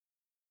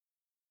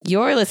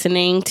You're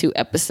listening to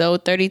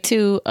episode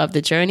 32 of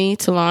the Journey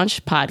to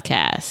Launch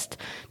podcast,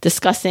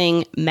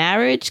 discussing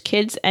marriage,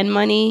 kids, and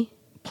money,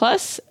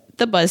 plus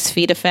the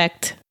BuzzFeed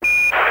effect.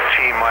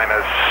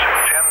 T-minus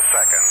 10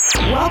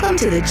 seconds. Welcome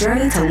to the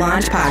Journey to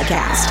Launch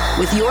podcast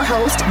with your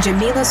host,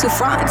 Jamila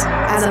Souffrant.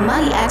 As a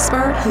money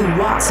expert who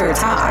walks her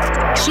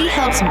talk, she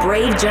helps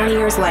brave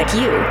journeyers like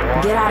you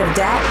get out of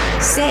debt,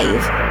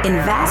 save,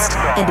 invest,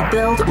 and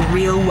build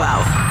real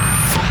wealth.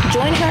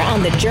 Join her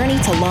on the journey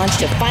to launch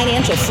to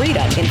financial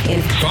freedom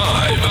in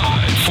 5,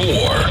 4,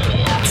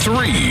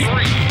 3,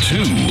 2,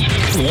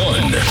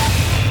 1.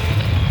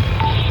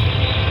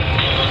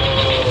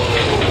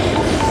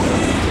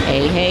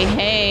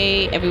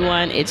 Hey,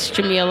 everyone. It's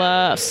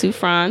Jamila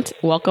Souffrant.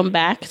 Welcome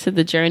back to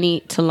the Journey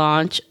to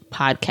Launch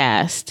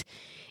podcast.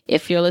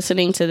 If you're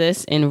listening to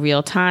this in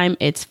real time,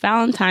 it's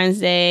Valentine's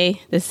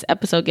Day. This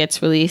episode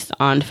gets released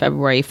on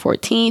February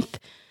 14th.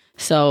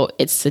 So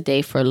it's the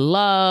day for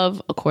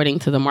love, according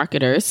to the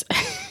marketers.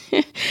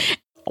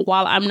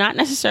 While I'm not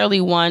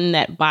necessarily one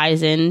that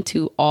buys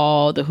into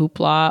all the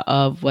hoopla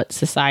of what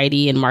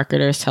society and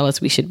marketers tell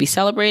us we should be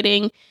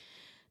celebrating,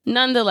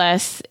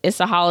 nonetheless, it's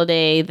a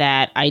holiday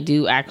that I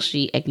do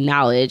actually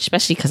acknowledge,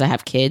 especially because I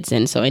have kids.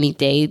 And so any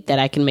day that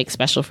I can make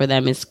special for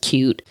them is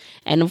cute.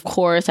 And of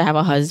course, I have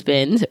a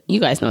husband. You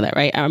guys know that,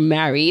 right? I'm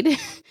married.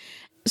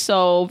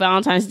 So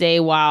Valentine's Day,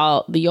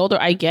 while the older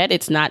I get,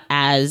 it's not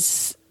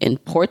as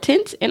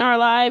important in our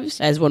lives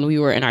as when we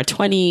were in our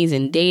 20s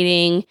and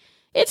dating.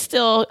 It's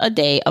still a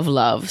day of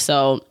love.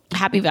 So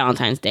happy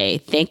Valentine's Day.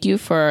 Thank you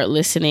for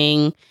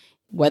listening.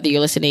 Whether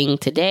you're listening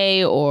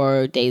today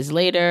or days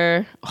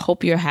later,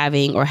 hope you're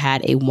having or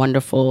had a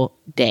wonderful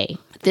day.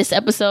 This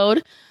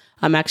episode,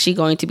 I'm actually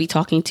going to be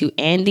talking to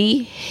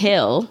Andy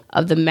Hill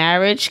of the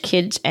Marriage,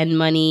 Kids, and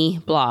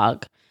Money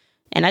blog.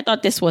 And I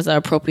thought this was an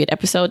appropriate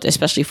episode,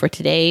 especially for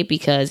today,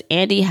 because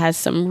Andy has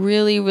some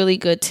really, really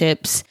good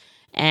tips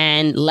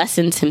and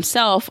lessons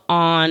himself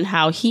on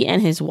how he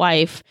and his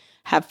wife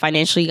have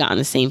financially gotten on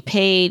the same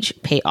page,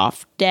 pay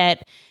off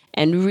debt,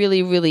 and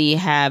really, really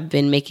have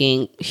been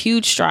making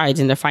huge strides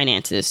in their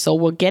finances. So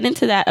we'll get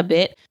into that a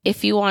bit.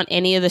 If you want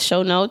any of the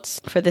show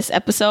notes for this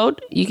episode,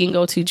 you can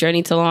go to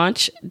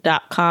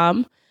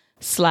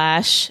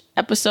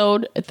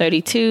journeytolaunch.com/episode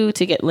 32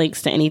 to get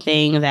links to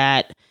anything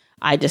that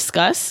I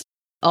discuss.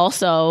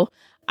 Also,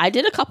 I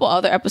did a couple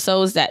other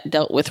episodes that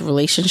dealt with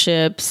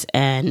relationships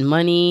and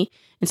money.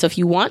 And so if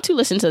you want to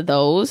listen to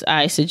those,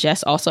 I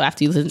suggest also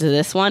after you listen to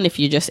this one, if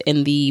you're just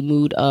in the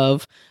mood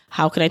of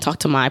how can I talk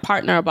to my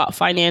partner about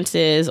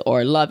finances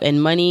or love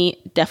and money,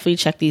 definitely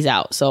check these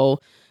out.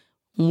 So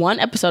one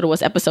episode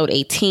was episode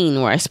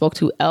 18, where I spoke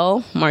to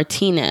Elle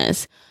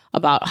Martinez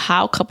about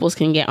how couples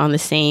can get on the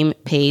same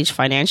page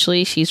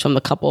financially. She's from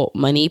the Couple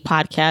Money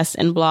podcast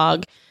and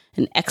blog,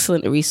 an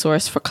excellent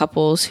resource for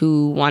couples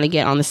who want to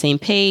get on the same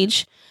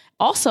page.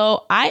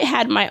 Also, I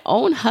had my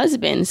own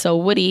husband, so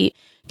Woody,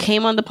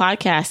 came on the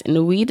podcast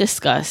and we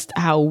discussed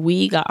how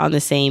we got on the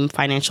same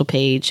financial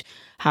page,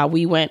 how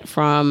we went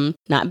from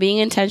not being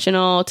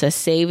intentional to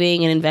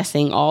saving and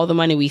investing all the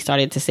money we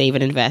started to save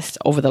and invest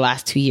over the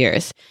last 2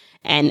 years.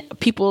 And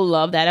people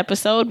love that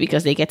episode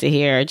because they get to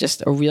hear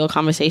just a real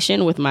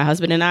conversation with my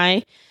husband and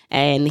I.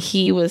 And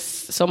he was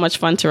so much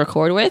fun to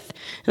record with.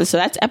 And so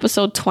that's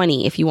episode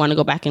 20 if you want to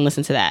go back and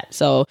listen to that.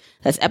 So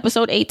that's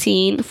episode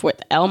 18 for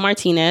Elle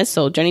Martinez.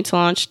 So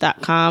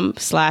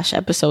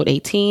journeytolaunch.com/episode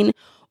 18.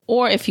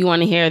 Or if you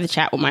want to hear the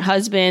chat with my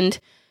husband,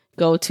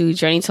 go to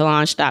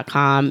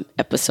journeytolaunch.com,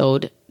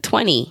 episode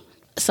 20.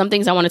 Some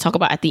things I want to talk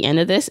about at the end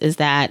of this is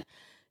that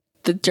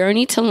the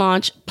Journey to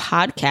Launch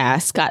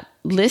podcast got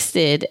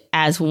listed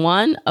as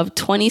one of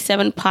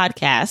 27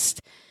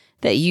 podcasts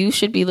that you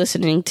should be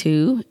listening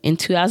to in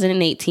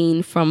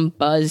 2018 from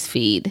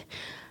BuzzFeed.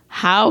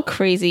 How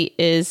crazy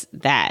is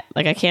that?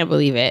 Like, I can't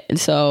believe it. And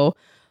so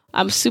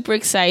I'm super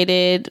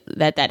excited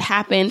that that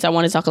happens. I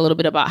want to talk a little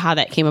bit about how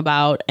that came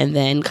about and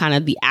then kind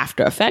of the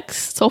after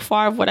effects so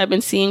far of what I've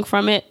been seeing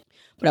from it.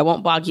 But I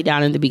won't bog you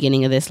down in the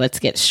beginning of this. Let's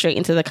get straight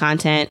into the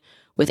content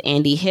with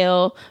Andy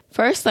Hill.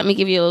 First, let me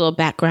give you a little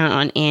background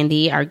on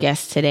Andy, our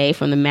guest today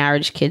from the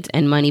Marriage, Kids,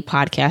 and Money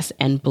podcast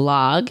and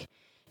blog.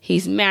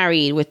 He's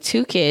married with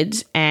 2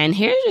 kids, and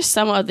here's just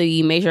some of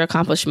the major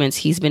accomplishments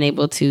he's been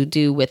able to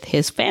do with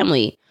his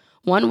family.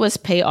 One was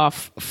pay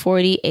off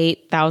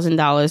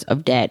 $48,000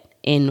 of debt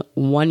in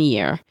 1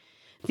 year.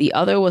 The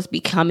other was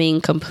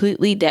becoming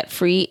completely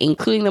debt-free,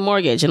 including the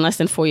mortgage, in less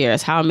than 4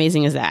 years. How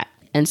amazing is that?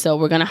 And so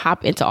we're going to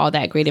hop into all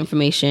that great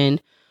information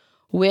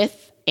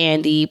with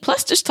Andy,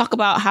 plus just talk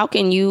about how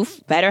can you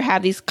better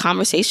have these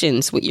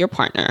conversations with your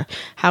partner?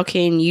 How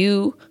can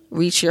you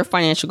reach your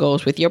financial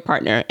goals with your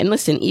partner? And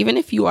listen, even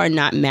if you are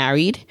not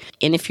married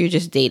and if you're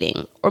just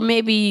dating, or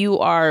maybe you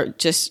are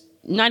just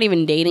not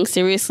even dating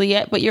seriously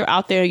yet, but you're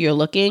out there, you're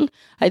looking,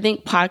 I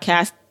think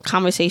podcast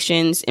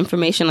conversations,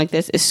 information like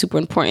this is super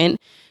important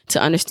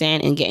to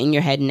understand and get in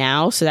your head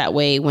now. So that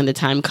way, when the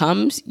time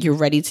comes, you're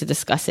ready to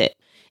discuss it.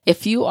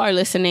 If you are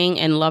listening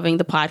and loving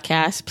the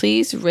podcast,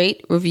 please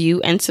rate, review,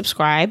 and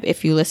subscribe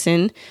if you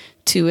listen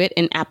to it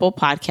in Apple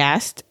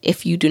Podcast.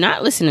 If you do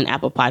not listen in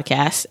Apple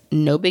Podcasts,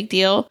 no big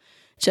deal.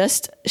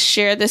 Just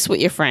share this with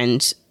your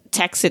friends.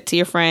 Text it to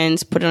your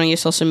friends, put it on your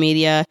social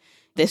media.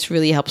 This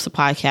really helps the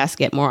podcast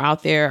get more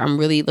out there. I'm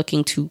really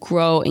looking to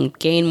grow and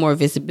gain more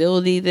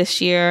visibility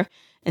this year.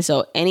 And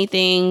so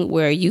anything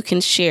where you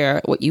can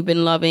share what you've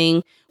been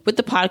loving with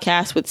the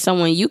podcast with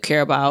someone you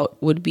care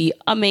about would be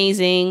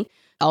amazing.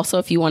 Also,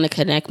 if you want to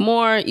connect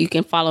more, you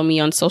can follow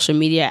me on social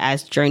media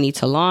as Journey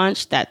to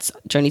Launch. That's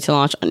Journey to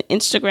Launch on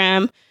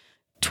Instagram,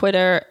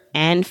 Twitter,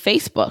 and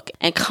Facebook.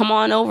 And come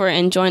on over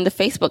and join the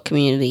Facebook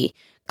community.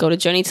 Go to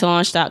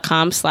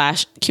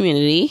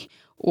journeytolaunch.com/community.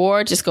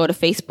 Or just go to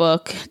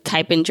Facebook,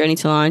 type in Journey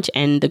to Launch,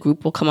 and the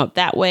group will come up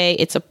that way.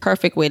 It's a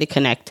perfect way to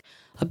connect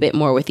a bit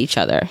more with each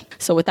other.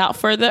 So without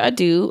further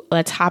ado,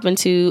 let's hop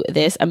into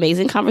this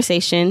amazing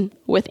conversation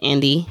with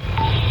Andy.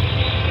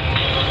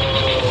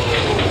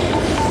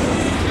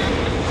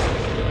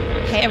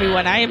 Hey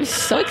everyone, I am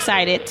so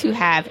excited to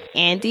have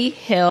Andy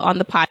Hill on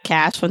the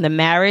podcast from the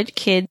Marriage,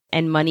 Kids,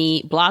 and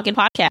Money blog and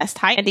podcast.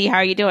 Hi Andy, how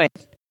are you doing?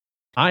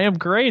 I am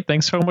great.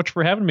 Thanks so much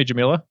for having me,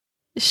 Jamila.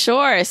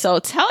 Sure. So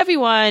tell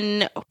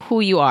everyone who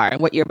you are and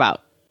what you're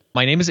about.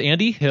 My name is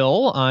Andy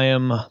Hill. I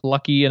am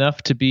lucky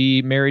enough to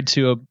be married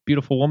to a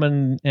beautiful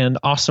woman and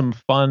awesome,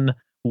 fun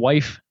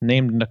wife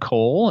named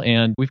Nicole.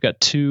 And we've got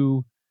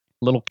 2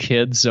 little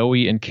kids,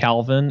 Zoe and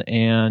Calvin.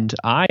 And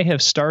I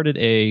have started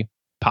a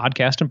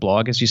podcast and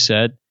blog, as you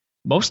said,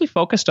 mostly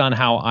focused on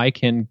how I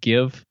can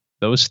give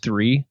those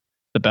 3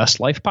 the best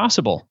life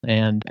possible.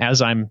 And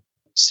as I'm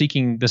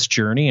seeking this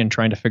journey and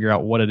trying to figure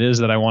out what it is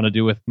that I want to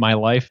do with my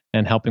life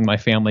and helping my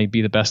family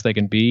be the best they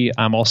can be,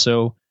 I'm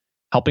also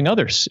helping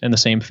others in the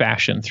same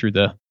fashion through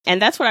the... And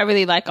that's what I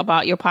really like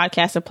about your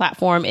podcast and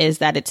platform is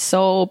that it's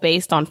so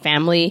based on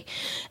family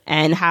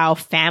and how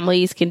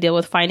families can deal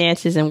with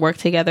finances and work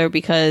together,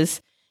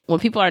 because when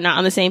people are not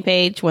on the same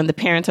page, when the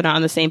parents are not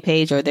on the same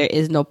page, or there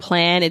is no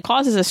plan, it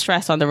causes a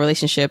stress on the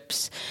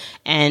relationships,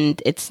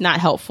 and it's not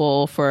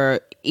helpful for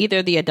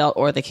either the adult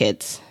or the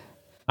kids.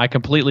 I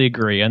completely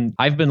agree. And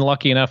I've been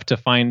lucky enough to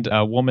find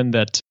a woman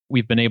that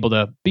we've been able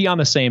to be on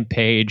the same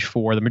page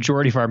for the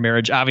majority of our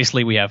marriage.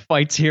 Obviously, we have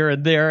fights here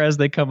and there as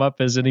they come up,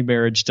 as any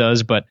marriage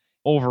does. But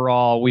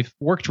overall, we've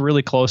worked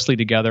really closely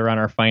together on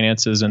our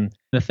finances and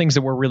the things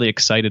that we're really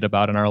excited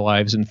about in our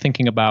lives, and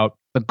thinking about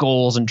the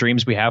goals and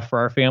dreams we have for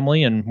our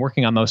family and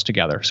working on those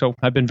together. So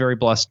I've been very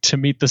blessed to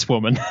meet this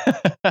woman.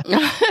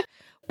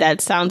 That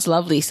sounds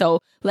lovely. So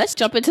let's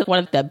jump into one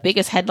of the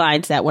biggest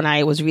headlines that when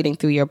I was reading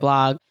through your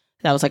blog,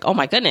 that was like, oh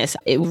my goodness,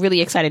 it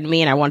really excited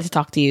me and I wanted to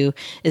talk to you,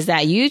 is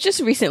that you just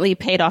recently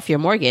paid off your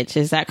mortgage.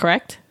 Is that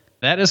correct?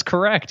 That is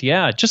correct.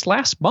 Yeah. Just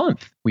last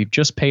month, we've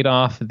just paid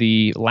off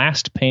the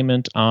last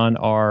payment on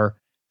our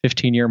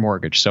 15-year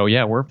mortgage. So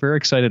yeah, we're very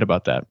excited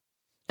about that.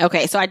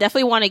 Okay. So I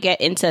definitely want to get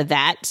into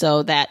that.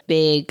 So that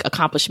big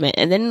accomplishment,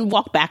 and then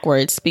walk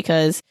backwards,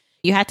 because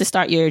you had to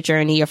start your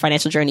journey, your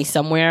financial journey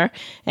somewhere.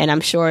 And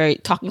I'm sure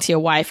talking to your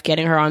wife,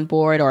 getting her on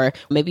board, or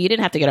maybe you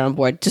didn't have to get her on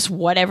board, just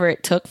whatever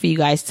it took for you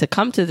guys to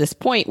come to this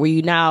point where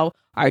you now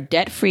are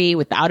debt free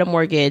without a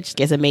mortgage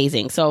is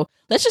amazing. So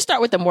let's just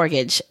start with the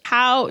mortgage.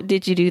 How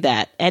did you do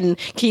that? And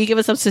can you give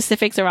us some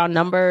specifics around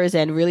numbers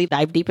and really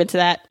dive deep into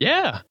that?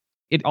 Yeah.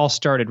 It all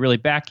started really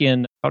back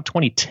in about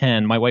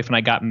 2010. My wife and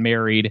I got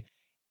married,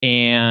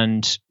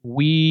 and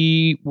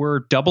we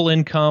were double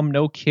income,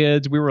 no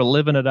kids. We were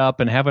living it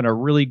up and having a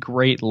really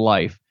great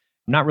life.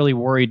 Not really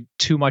worried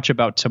too much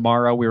about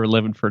tomorrow. We were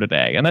living for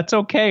today. And that's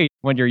okay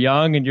when you're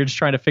young and you're just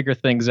trying to figure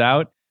things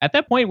out. At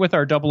that point, with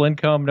our double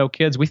income, no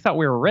kids, we thought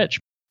we were rich.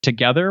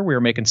 Together, we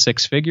were making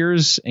 6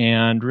 figures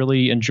and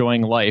really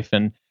enjoying life.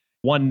 And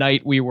one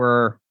night we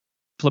were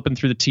flipping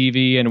through the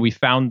TV and we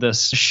found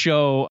this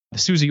show, the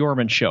Susie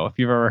Orman Show. If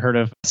you've ever heard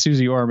of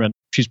Susie Orman,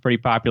 she's pretty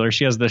popular.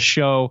 She has this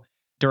show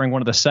during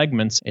one of the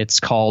segments. It's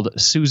called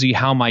Susie,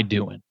 How Am I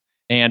Doing?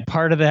 And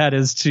part of that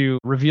is to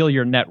reveal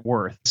your net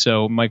worth.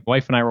 So my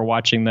wife and I were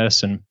watching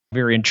this and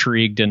very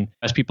intrigued. And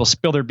as people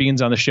spill their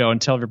beans on the show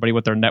and tell everybody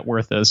what their net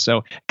worth is. So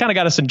it kind of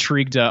got us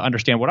intrigued to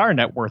understand what our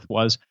net worth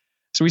was.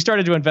 So we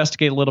started to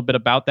investigate a little bit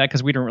about that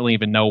because we didn't really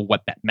even know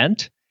what that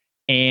meant.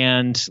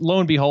 And lo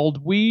and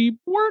behold, we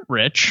weren't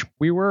rich.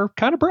 We were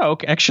kind of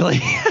broke,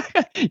 actually.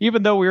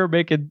 Even though we were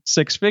making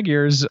 6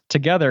 figures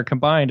together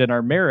combined in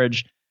our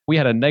marriage, we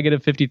had a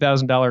negative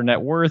 $50,000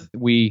 net worth.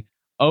 We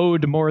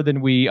owed more than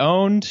we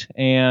owned.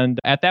 And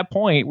at that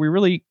point, we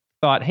really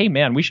thought, hey,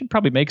 man, we should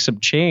probably make some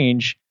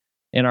change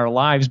in our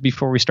lives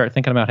before we start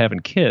thinking about having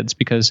kids.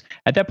 Because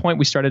at that point,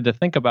 we started to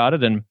think about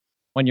it. And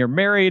when you're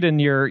married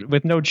and you're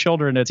with no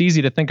children, it's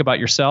easy to think about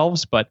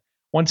yourselves. But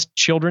once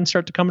children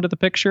start to come into the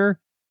picture,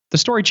 the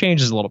story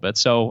changes a little bit.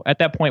 So at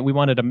that point, we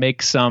wanted to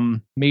make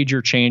some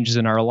major changes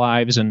in our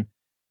lives. And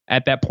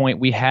at that point,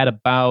 we had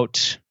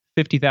about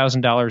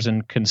 $50,000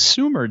 in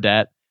consumer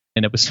debt.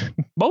 And it was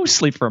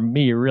mostly from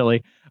me,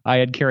 really. I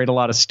had carried a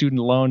lot of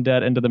student loan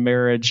debt into the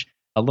marriage,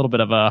 a little bit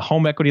of a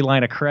home equity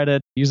line of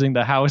credit, using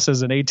the house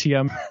as an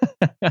ATM.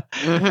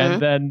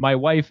 And then my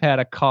wife had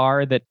a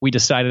car that we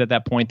decided at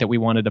that point that we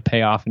wanted to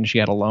pay off, and she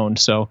had a loan.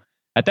 So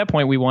at that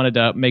point, we wanted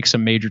to make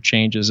some major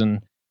changes,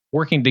 and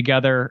working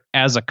together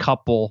as a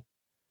couple,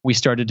 we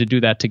started to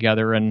do that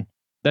together. And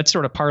that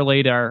sort of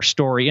parlayed our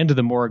story into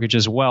the mortgage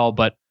as well.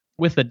 But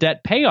with the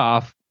debt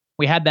payoff,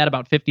 we had that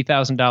about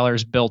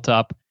 $50,000 built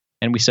up.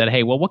 And we said,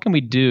 hey, well, what can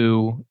we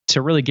do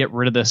to really get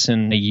rid of this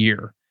in a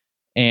year?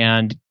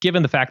 And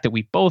given the fact that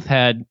we both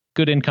had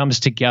good incomes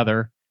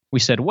together, we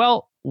said,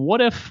 well,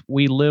 what if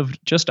we lived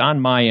just on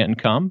my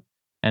income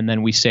and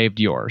then we saved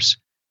yours?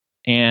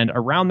 And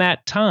around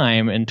that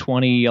time in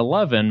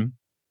 2011,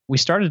 we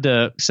started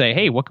to say,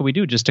 hey, what can we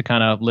do just to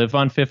kind of live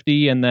on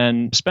 50 and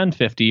then spend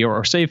 50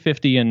 or save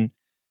 50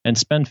 and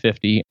spend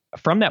 50?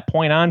 From that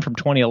point on, from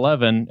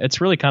 2011,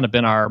 it's really kind of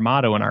been our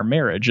motto in our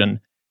marriage. And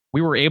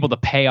we were able to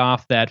pay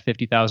off that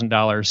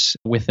 $50,000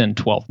 within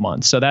 12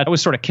 months. So that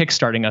was sort of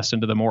kickstarting us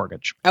into the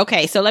mortgage.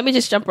 Okay, so let me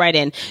just jump right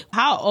in.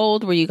 How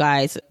old were you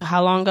guys?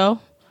 How long ago?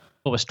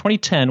 It was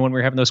 2010 when we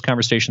were having those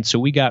conversations. So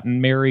we got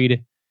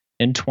married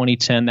in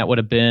 2010. That would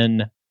have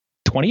been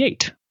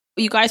 28.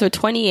 You guys were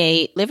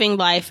 28, living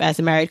life as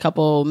a married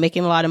couple,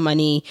 making a lot of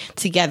money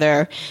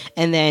together.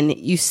 And then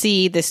you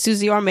see the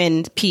Suze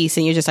Orman piece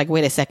and you're just like,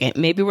 wait a second,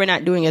 maybe we're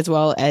not doing as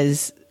well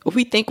as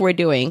we think we're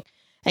doing.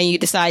 And you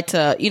decide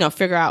to,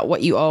 figure out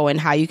what you owe and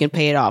how you can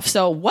pay it off.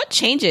 So what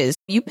changes?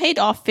 You paid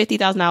off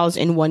 $50,000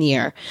 in 1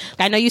 year.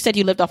 I know you said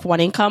you lived off one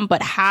income,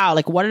 but how?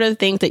 Like, what are the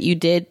things that you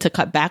did to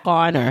cut back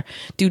on or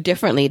do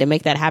differently to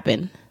make that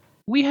happen?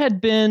 We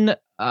had been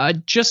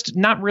just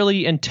not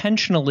really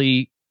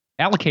intentionally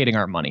allocating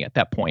our money at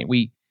that point.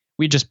 We'd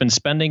just been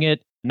spending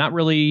it, not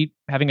really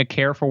having a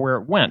care for where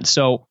it went.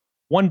 So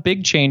one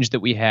big change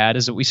that we had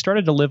is that we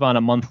started to live on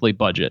a monthly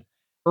budget.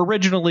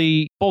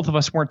 Originally, both of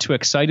us weren't too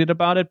excited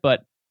about it,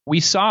 but we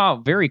saw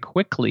very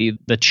quickly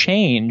the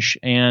change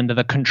and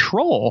the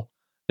control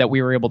that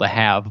we were able to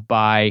have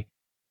by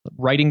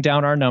writing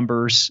down our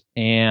numbers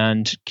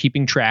and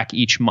keeping track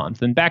each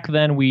month. And back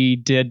then we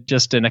did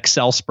just an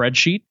Excel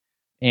spreadsheet.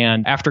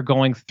 And after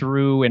going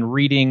through and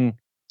reading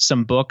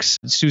some books,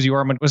 Suze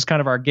Orman was kind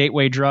of our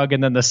gateway drug.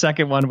 And then the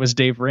second one was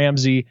Dave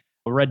Ramsey.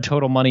 I read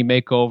Total Money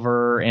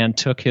Makeover and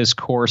took his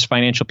course,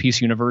 Financial Peace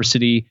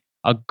University,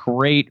 a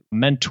great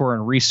mentor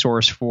and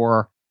resource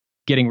for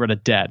getting rid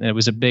of debt. And it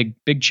was a big,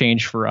 big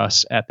change for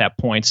us at that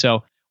point.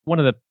 So one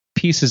of the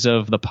pieces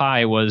of the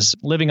pie was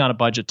living on a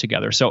budget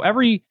together. So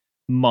every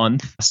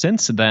month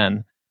since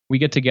then, we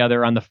get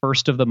together on the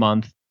first of the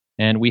month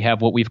and we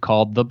have what we've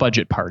called the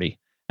budget party.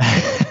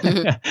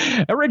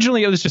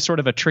 Originally, it was just sort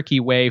of a tricky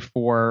way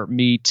for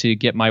me to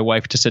get my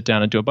wife to sit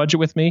down and do a budget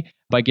with me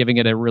by giving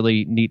it a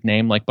really neat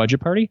name like Budget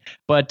Party.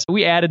 But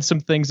we added some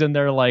things in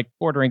there like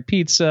ordering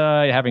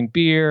pizza, having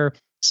beer,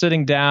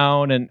 sitting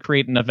down and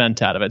create an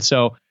event out of it.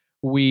 So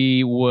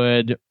we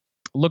would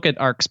look at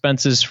our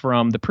expenses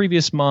from the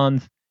previous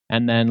month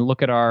and then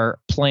look at our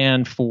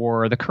plan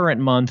for the current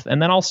month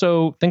and then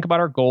also think about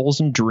our goals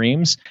and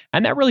dreams.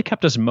 And that really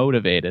kept us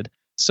motivated.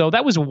 So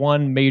that was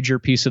one major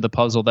piece of the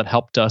puzzle that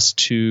helped us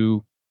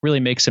to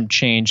really make some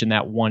change in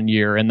that 1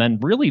 year. And then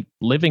really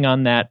living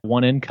on that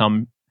one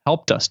income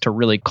helped us to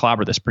really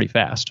clobber this pretty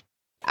fast.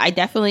 I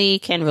definitely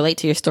can relate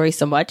to your story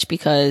so much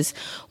because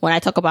when I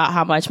talk about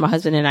how much my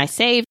husband and I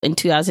saved in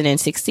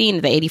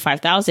 2016, the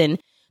 $85,000,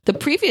 the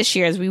previous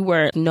years, we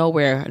were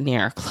nowhere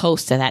near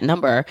close to that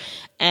number.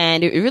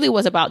 And it really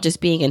was about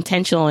just being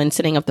intentional and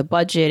setting up the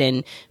budget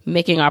and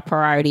making our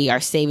priority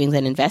our savings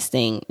and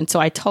investing. And so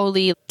I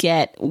totally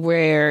get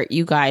where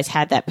you guys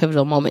had that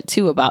pivotal moment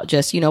too about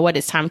just,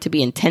 it's time to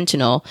be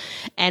intentional.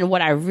 And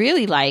what I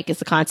really like is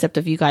the concept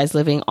of you guys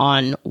living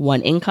on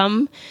one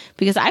income,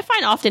 because I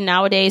find often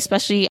nowadays,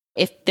 especially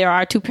if there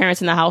are two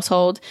parents in the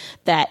household,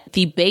 that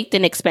the baked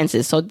in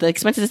expenses, so the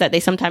expenses that they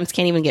sometimes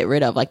can't even get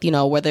rid of, like,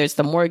 whether it's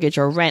the mortgage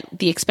or rent,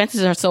 the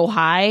expenses are so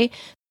high,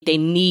 they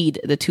need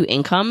the two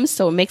incomes.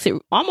 So it makes it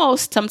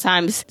almost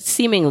sometimes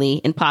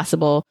seemingly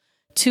impossible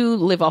to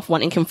live off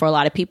one income for a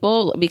lot of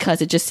people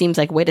because it just seems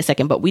like, wait a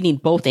second, but we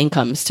need both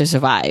incomes to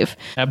survive.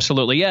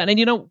 Absolutely. Yeah.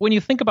 And when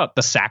you think about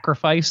the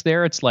sacrifice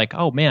there, it's like,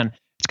 oh man,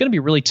 it's going to be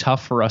really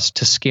tough for us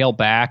to scale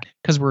back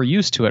because we're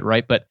used to it,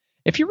 right? But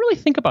if you really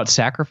think about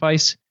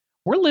sacrifice,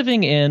 we're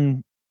living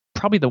in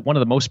probably one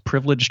of the most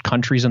privileged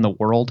countries in the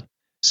world.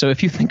 So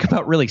if you think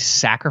about really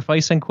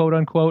sacrificing, quote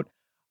unquote,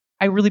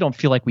 I really don't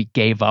feel like we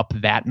gave up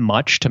that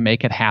much to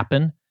make it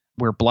happen.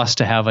 We're blessed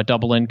to have a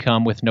double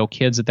income with no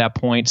kids at that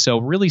point. So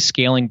really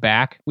scaling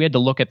back, we had to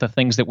look at the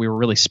things that we were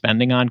really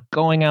spending on,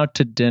 going out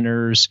to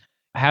dinners,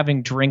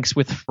 having drinks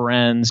with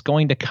friends,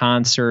 going to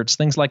concerts,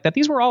 things like that.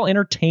 These were all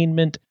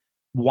entertainment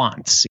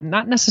wants,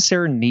 not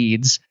necessary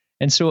needs.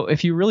 And so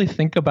if you really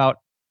think about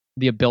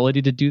the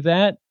ability to do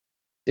that,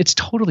 it's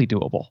totally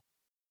doable.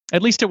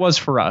 At least it was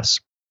for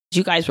us.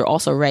 You guys were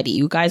also ready.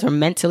 You guys were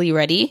mentally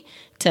ready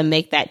to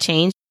make that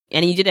change.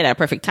 And you did it at a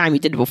perfect time.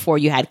 You did it before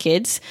you had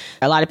kids.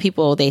 A lot of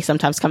people, they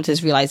sometimes come to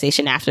this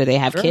realization after they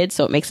have kids.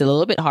 So it makes it a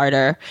little bit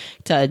harder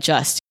to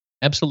adjust.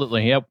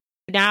 Absolutely. Yep.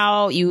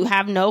 Now you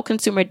have no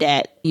consumer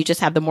debt. You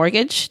just have the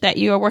mortgage that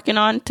you are working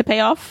on to pay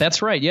off?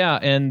 That's right. Yeah.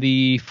 In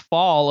the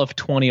fall of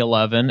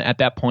 2011, at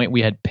that point,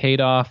 we had paid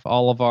off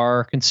all of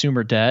our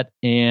consumer debt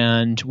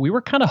and we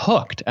were kind of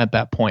hooked at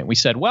that point. We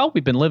said, well,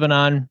 we've been living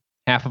on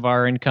half of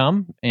our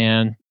income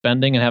and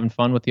spending and having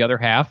fun with the other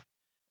half.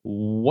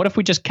 What if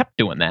we just kept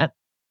doing that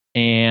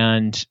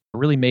and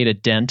really made a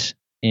dent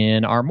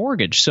in our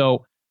mortgage?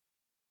 So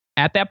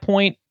at that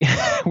point,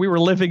 we were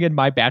living in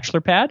my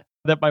bachelor pad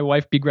that my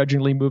wife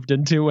begrudgingly moved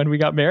into when we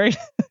got married.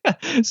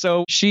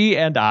 So she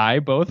and I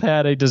both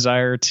had a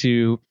desire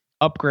to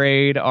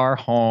upgrade our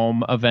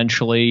home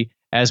eventually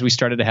as we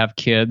started to have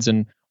kids.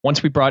 And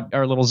once we brought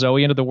our little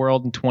Zoe into the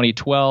world in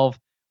 2012,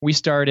 we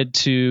started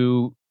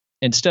to,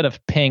 instead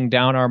of paying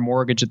down our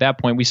mortgage at that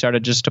point, we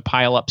started just to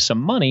pile up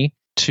some money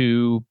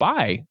to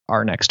buy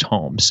our next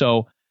home.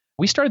 So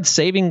we started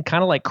saving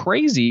kind of like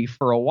crazy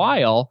for a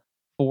while,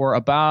 for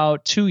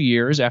about 2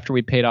 years after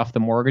we paid off the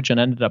mortgage, and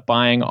ended up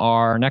buying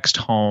our next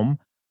home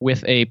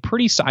with a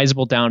pretty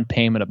sizable down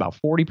payment, about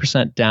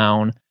 40%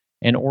 down,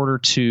 in order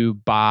to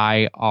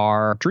buy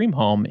our dream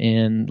home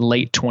in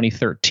late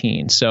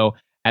 2013. So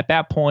at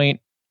that point,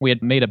 we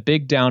had made a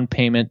big down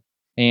payment,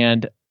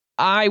 and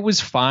I was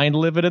fine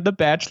living in the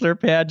bachelor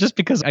pad just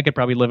because I could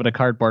probably live in a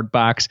cardboard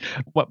box.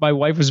 But my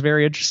wife was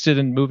very interested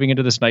in moving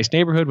into this nice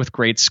neighborhood with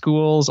great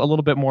schools, a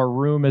little bit more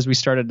room as we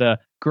started to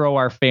grow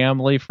our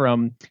family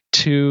from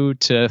 2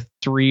 to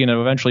 3 and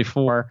eventually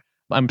 4.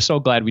 I'm so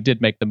glad we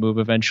did make the move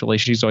eventually.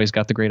 She's always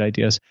got the great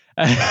ideas.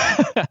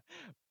 At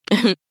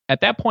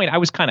that point, I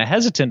was kind of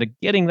hesitant of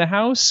getting the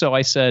house. So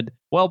I said,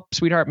 well,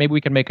 sweetheart, maybe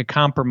we can make a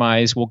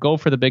compromise. We'll go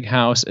for the big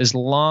house as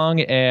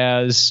long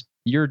as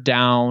you're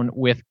down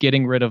with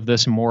getting rid of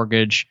this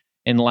mortgage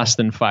in less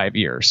than 5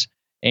 years.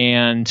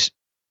 And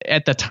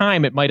at the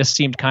time, it might have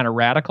seemed kind of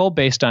radical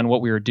based on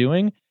what we were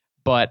doing.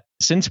 But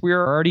since we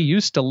were already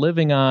used to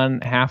living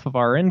on half of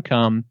our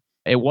income,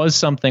 it was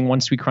something,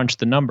 once we crunched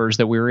the numbers,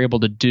 that we were able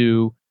to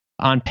do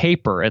on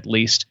paper, at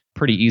least,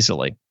 pretty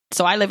easily.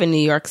 So I live in New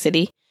York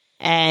City,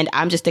 and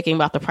I'm just thinking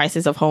about the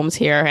prices of homes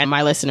here. And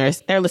my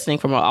listeners, they're listening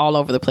from all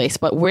over the place.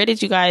 But where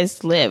did you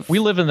guys live? We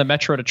live in the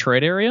Metro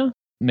Detroit area,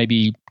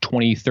 maybe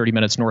 20, 30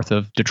 minutes north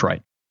of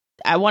Detroit.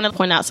 I want to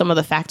point out some of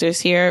the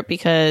factors here,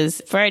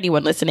 because for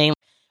anyone listening,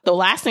 the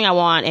last thing I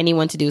want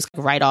anyone to do is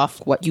write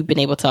off what you've been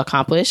able to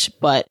accomplish.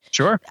 But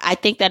sure, I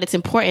think that it's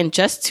important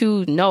just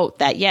to note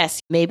that, yes,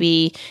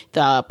 maybe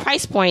the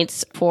price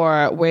points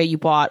for where you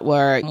bought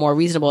were more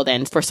reasonable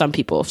than for some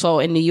people. So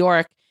in New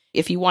York,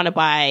 if you want to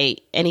buy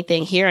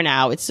anything here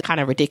now, it's kind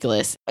of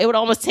ridiculous. It would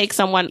almost take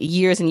someone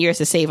years and years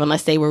to save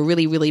unless they were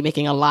really, really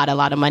making a lot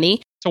of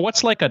money. So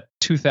what's like a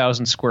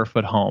 2,000 square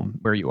foot home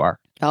where you are?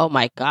 Oh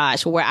my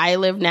gosh. Where I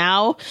live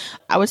now,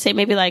 I would say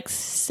maybe like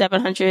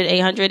 700,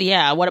 800.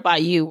 Yeah. What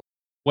about you?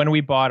 When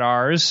we bought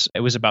ours, it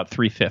was about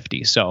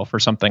 350. So for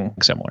something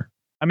similar.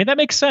 I mean, that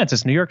makes sense.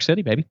 It's New York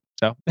City, baby.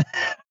 So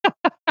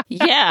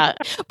yeah,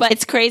 but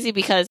it's crazy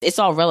because it's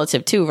all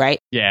relative too, right?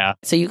 Yeah.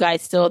 So you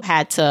guys still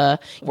had to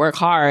work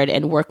hard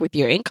and work with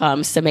your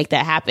incomes to make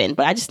that happen.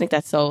 But I just think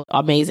that's so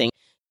amazing.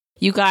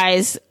 You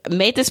guys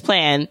made this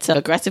plan to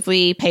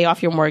aggressively pay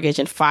off your mortgage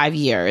in 5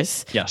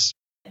 years. Yes.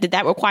 Did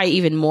that require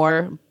even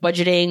more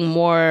budgeting,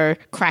 more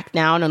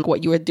crackdown on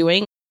what you were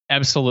doing?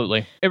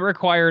 Absolutely. It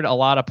required a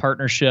lot of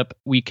partnership.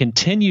 We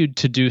continued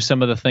to do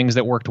some of the things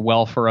that worked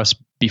well for us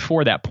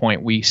before that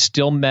point. We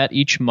still met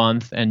each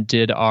month and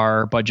did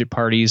our budget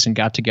parties and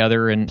got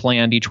together and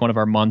planned each one of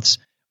our months,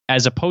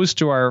 as opposed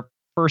to our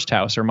first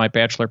house or my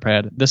bachelor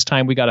pad. This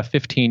time we got a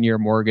 15-year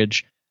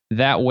mortgage.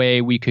 That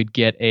way we could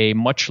get a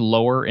much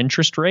lower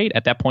interest rate.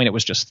 At that point, it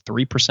was just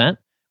 3%,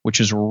 which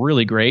is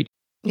really great.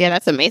 Yeah,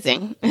 that's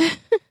amazing.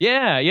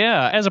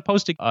 Yeah. As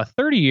opposed to a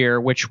 30-year,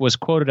 which was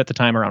quoted at the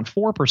time around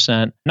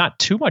 4%, not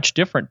too much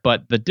different.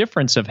 But the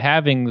difference of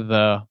having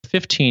the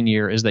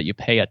 15-year is that you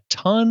pay a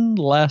ton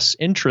less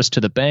interest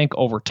to the bank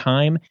over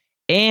time,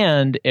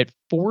 and it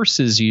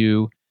forces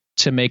you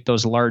to make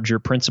those larger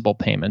principal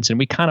payments. And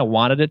we kind of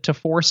wanted it to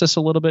force us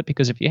a little bit,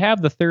 because if you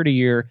have the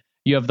 30-year,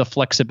 you have the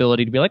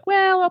flexibility to be like,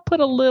 well, I'll put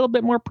a little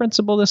bit more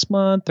principal this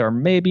month or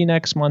maybe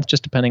next month,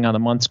 just depending on how the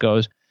months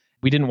goes.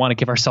 We didn't want to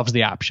give ourselves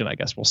the option, I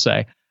guess we'll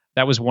say.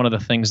 That was one of the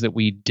things that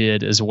we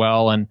did as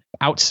well. And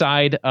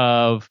outside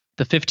of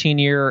the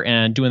 15-year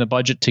and doing the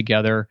budget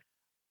together,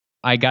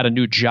 I got a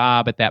new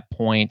job at that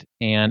point.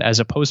 And as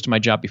opposed to my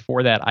job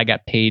before that, I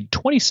got paid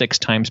 26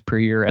 times per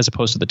year, as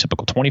opposed to the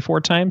typical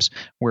 24 times,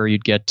 where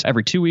you'd get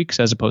every 2 weeks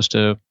as opposed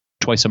to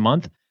twice a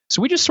month.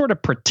 So we just sort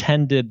of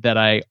pretended that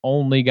I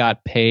only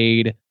got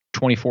paid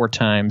 24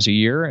 times a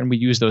year. And we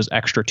used those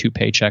extra 2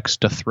 paychecks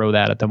to throw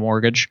that at the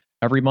mortgage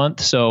every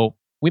month. So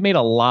we made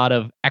a lot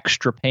of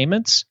extra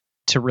payments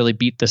to really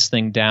beat this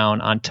thing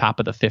down on top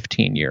of the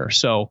 15-year.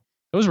 So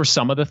those were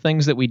some of the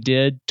things that we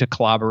did to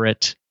clobber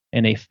it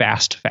in a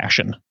fast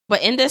fashion.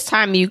 But in this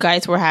time, you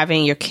guys were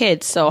having your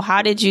kids. So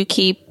how did you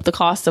keep the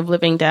cost of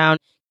living down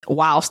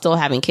while still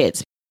having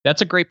kids?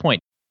 That's a great point.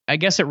 I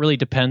guess it really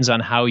depends on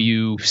how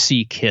you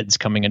see kids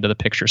coming into the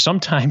picture.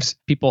 Sometimes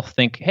people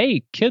think,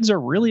 hey, kids are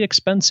really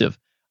expensive.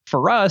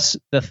 For us,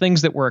 the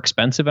things that were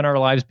expensive in our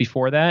lives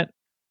before that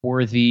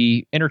were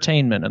the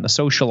entertainment and the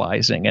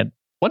socializing. And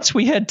once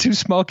we had 2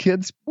 small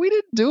kids, we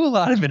didn't do a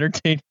lot of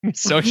entertaining and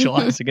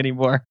socializing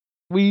anymore.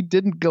 We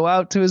didn't go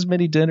out to as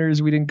many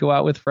dinners. We didn't go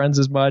out with friends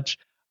as much.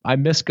 I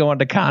miss going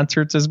to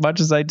concerts as much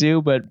as I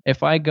do. But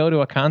if I go to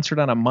a concert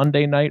on a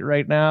Monday night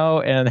right now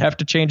and have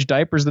to change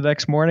diapers the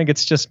next morning,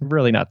 it's just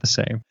really not the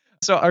same.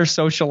 So our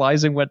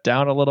socializing went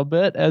down a little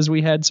bit as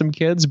we had some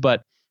kids.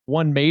 But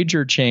one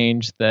major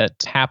change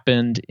that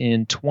happened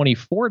in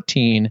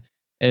 2014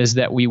 is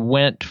that we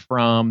went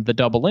from the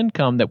double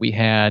income that we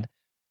had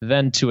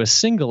then to a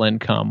single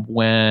income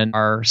when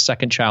our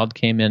second child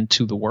came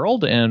into the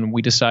world, and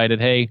we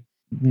decided, hey,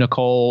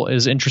 Nicole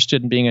is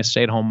interested in being a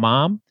stay-at-home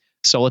mom,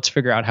 so let's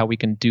figure out how we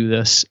can do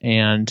this.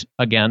 And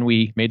again,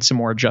 we made some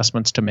more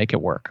adjustments to make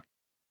it work.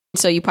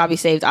 So you probably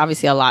saved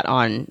obviously a lot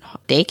on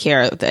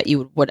daycare that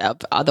you would have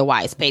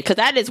otherwise paid, because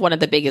that is one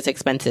of the biggest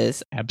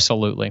expenses.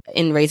 Absolutely.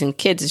 In raising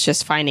kids is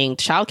just finding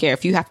childcare.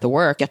 If you have to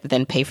work, you have to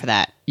then pay for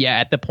that. Yeah,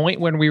 at the point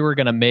when we were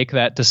going to make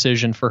that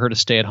decision for her to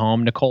stay at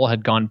home, Nicole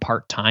had gone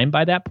part-time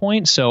by that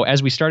point. So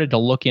as we started to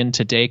look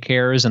into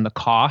daycares and the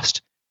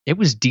cost, it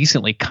was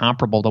decently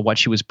comparable to what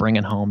she was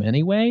bringing home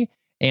anyway.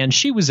 And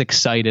she was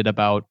excited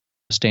about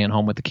staying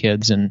home with the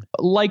kids and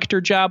liked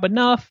her job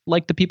enough,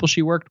 liked the people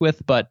she worked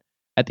with, but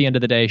at the end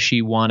of the day,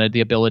 she wanted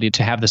the ability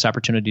to have this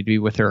opportunity to be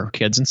with her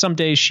kids. And some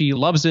days she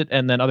loves it,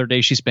 and then other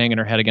days she's banging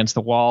her head against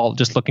the wall,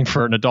 just looking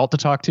for an adult to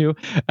talk to.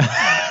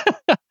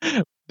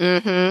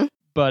 Mm-hmm.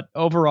 But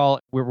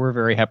overall, we're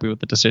very happy with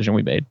the decision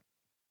we made.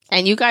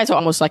 And you guys are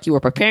almost like you were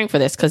preparing for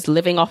this, because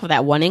living off of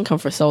that one income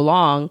for so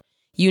long,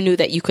 you knew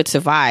that you could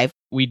survive.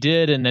 We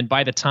did. And then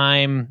by the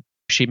time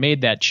she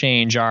made that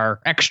change, our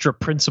extra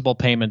principal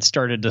payments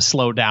started to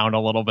slow down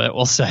a little bit,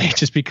 we'll say,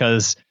 just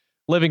because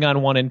living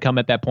on one income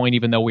at that point,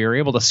 even though we were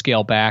able to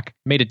scale back,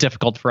 made it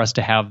difficult for us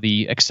to have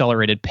the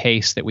accelerated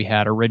pace that we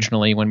had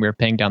originally when we were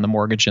paying down the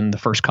mortgage in the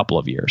first couple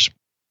of years.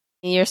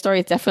 Your story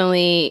is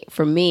definitely,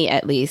 for me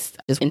at least,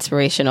 is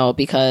inspirational,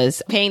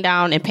 because paying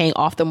down and paying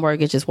off the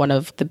mortgage is one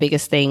of the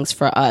biggest things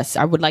for us.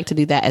 I would like to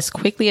do that as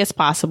quickly as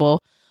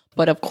possible.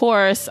 But of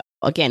course,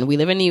 again, we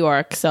live in New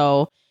York,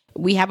 so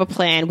we have a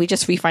plan. We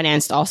just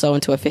refinanced also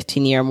into a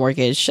 15-year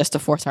mortgage just to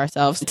force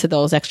ourselves into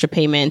those extra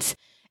payments.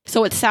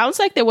 So it sounds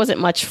like there wasn't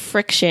much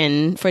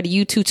friction for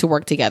you two to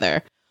work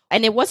together.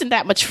 And it wasn't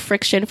that much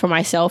friction for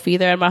myself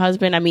either and my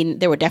husband. I mean,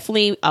 there were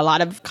definitely a lot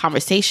of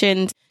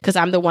conversations, because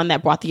I'm the one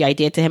that brought the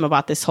idea to him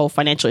about this whole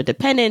financial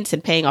independence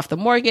and paying off the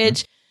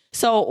mortgage.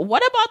 So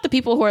what about the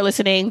people who are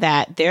listening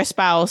that their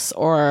spouse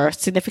or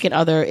significant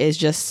other is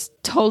just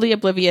totally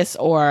oblivious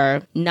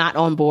or not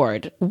on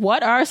board?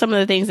 What are some of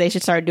the things they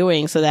should start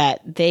doing so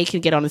that they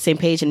can get on the same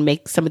page and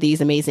make some of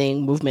these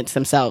amazing movements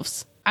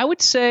themselves? I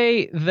would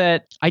say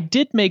that I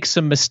did make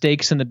some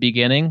mistakes in the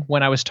beginning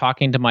when I was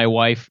talking to my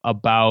wife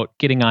about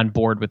getting on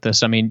board with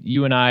this. I mean,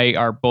 you and I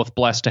are both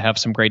blessed to have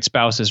some great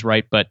spouses,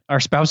 right? But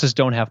our spouses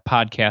don't have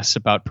podcasts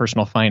about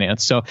personal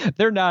finance, so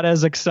they're not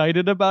as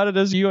excited about it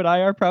as you and I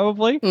are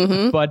probably.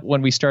 Mm-hmm. But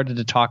when we started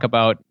to talk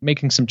about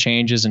making some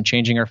changes and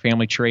changing our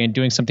family tree and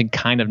doing something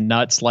kind of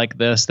nuts like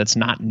this that's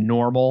not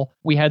normal,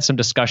 we had some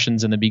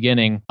discussions in the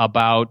beginning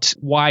about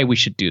why we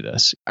should do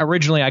this.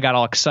 Originally, I got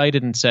all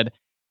excited and said,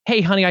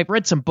 hey, honey, I've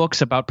read some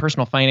books about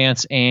personal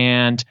finance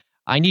and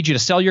I need you to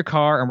sell your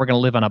car and we're going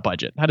to live on a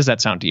budget. How does that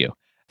sound to you?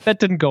 That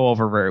didn't go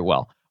over very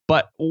well.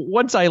 But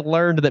once I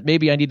learned that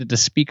maybe I needed to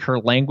speak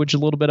her language a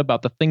little bit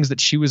about the things that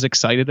she was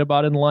excited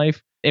about in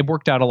life, it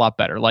worked out a lot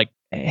better. Like,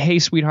 hey,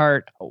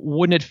 sweetheart,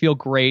 wouldn't it feel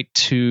great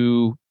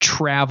to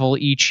travel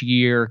each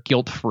year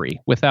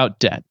guilt-free without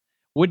debt?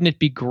 Wouldn't it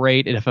be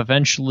great if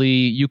eventually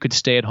you could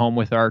stay at home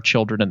with our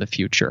children in the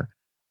future?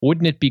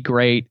 Wouldn't it be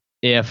great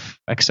if,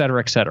 et cetera,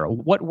 et cetera?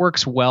 What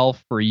works well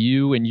for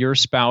you and your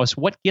spouse?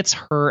 What gets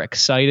her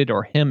excited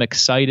or him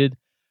excited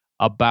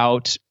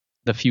about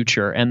the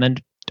future? And then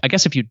I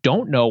guess if you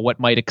don't know what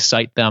might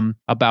excite them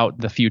about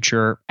the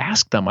future,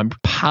 ask them. I'm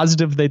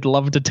positive they'd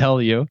love to tell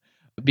you,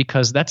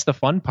 because that's the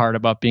fun part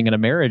about being in a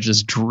marriage,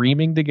 is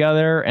dreaming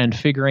together and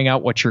figuring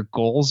out what your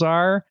goals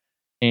are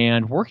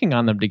and working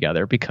on them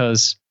together,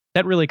 because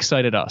that really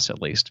excited us, at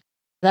least.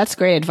 That's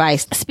great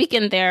advice. Speak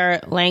in their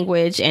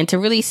language and to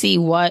really see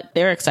what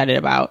they're excited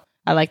about.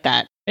 I like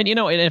that. And, you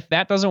know, and if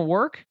that doesn't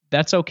work,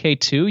 that's okay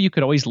too. You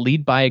could always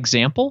lead by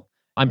example.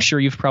 I'm sure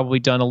you've probably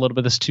done a little bit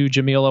of this too,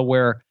 Jamila,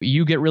 where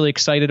you get really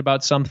excited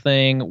about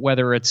something,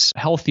 whether it's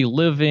healthy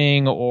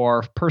living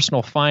or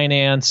personal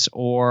finance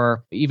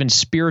or even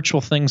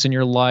spiritual things in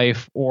your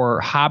life or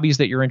hobbies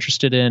that you're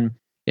interested in.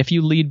 If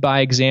you lead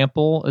by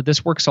example,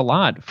 this works a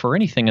lot for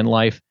anything in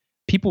life.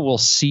 People will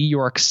see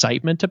your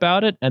excitement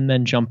about it and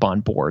then jump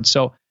on board.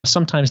 So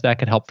sometimes that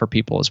could help for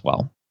people as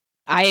well.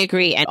 I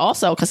agree. And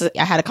also, because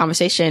I had a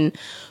conversation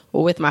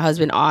with my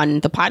husband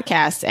on the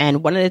podcast,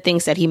 and one of the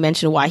things that he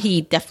mentioned why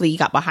he definitely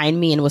got behind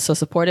me and was so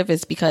supportive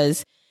is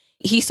because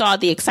he saw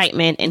the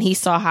excitement and he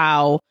saw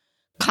how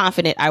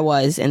confident I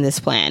was in this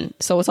plan.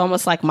 So it's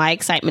almost like my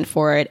excitement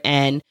for it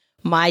and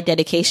my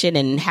dedication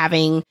and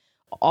having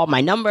all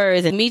my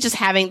numbers. And me just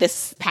having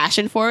this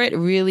passion for it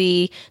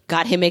really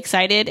got him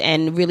excited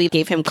and really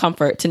gave him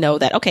comfort to know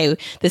that, okay,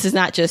 this is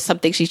not just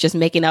something she's just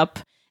making up.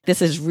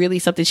 This is really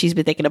something she's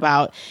been thinking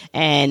about,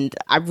 and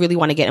I really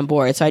want to get on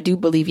board. So I do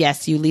believe,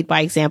 yes, you lead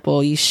by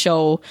example. You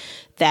show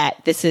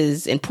that this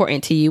is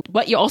important to you,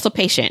 but you're also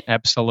patient.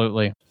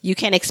 Absolutely. You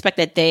can't expect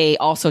that they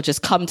also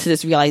just come to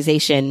this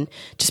realization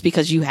just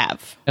because you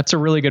have. That's a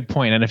really good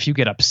point. And if you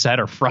get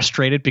upset or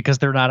frustrated because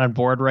they're not on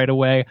board right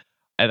away,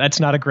 that's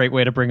not a great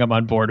way to bring them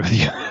on board with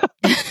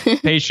you.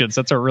 Patience.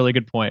 That's a really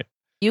good point.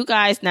 You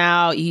guys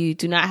now, you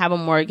do not have a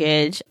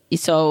mortgage.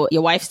 So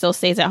your wife still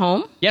stays at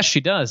home? Yes,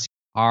 she does.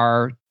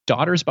 Our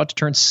daughter's about to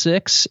turn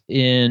 6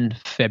 in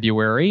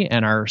February,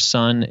 and our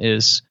son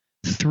is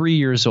 3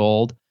 years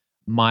old.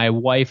 My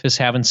wife is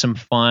having some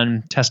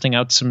fun testing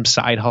out some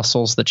side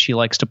hustles that she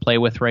likes to play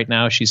with right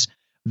now. She's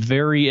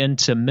very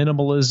into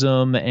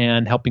minimalism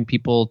and helping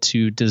people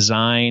to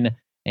design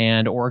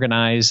and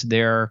organize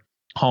their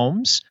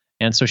homes.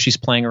 And so she's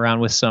playing around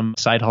with some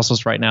side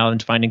hustles right now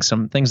and finding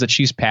some things that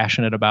she's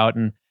passionate about.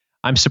 And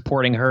I'm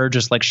supporting her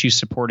just like she's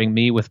supporting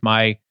me with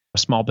my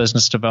small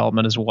business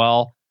development as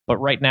well. But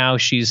right now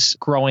she's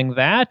growing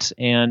that.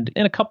 And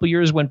in a couple of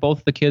years, when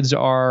both the kids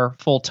are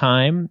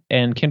full-time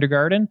and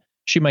kindergarten,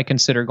 she might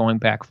consider going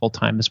back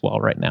full-time as well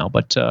right now.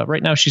 But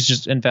right now she's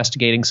just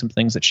investigating some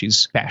things that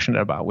she's passionate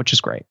about, which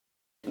is great.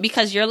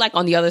 Because you're like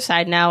on the other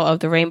side now of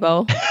the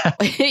rainbow.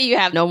 You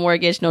have no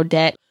mortgage, no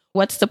debt.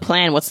 What's the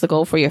plan? What's the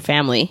goal for your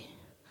family?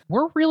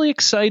 We're really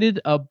excited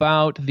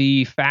about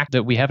the fact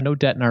that we have no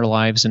debt in our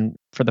lives. And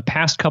for the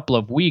past couple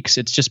of weeks,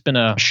 it's just been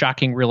a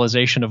shocking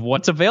realization of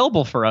what's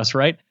available for us,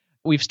 right?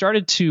 We've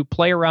started to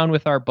play around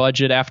with our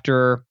budget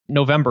after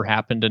November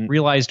happened and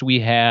realized we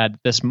had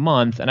this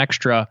month an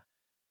extra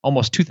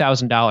almost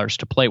 $2,000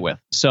 to play with.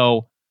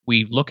 So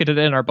we look at it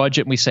in our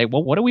budget and we say,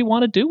 well, what do we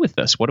want to do with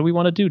this? What do we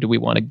want to do? Do we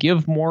want to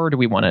give more? Do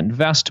we want to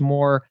invest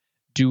more?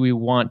 Do we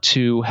want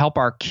to help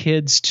our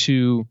kids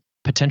to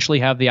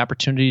potentially have the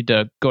opportunity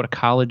to go to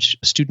college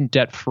student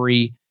debt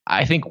free?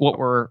 I think what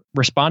we're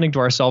responding to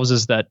ourselves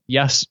is that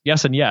yes,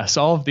 and yes,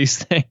 all of these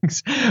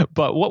things.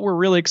 But what we're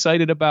really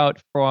excited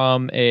about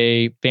from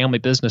a family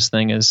business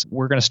thing is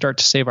we're going to start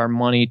to save our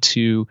money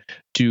to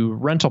do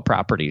rental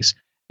properties.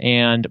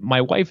 And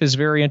my wife is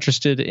very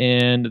interested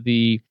in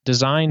the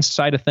design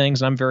side of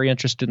things. I'm very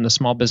interested in the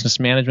small business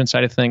management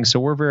side of things. So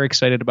we're very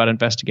excited about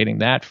investigating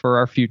that for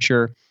our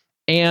future.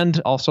 And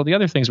also the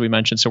other things we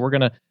mentioned. So we're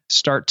going to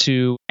start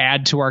to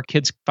add to our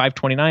kids'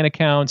 529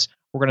 accounts.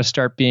 We're going to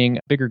start being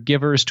bigger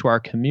givers to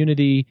our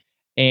community.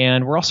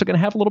 And we're also going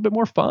to have a little bit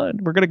more fun.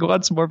 We're going to go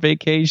on some more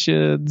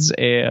vacations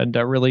and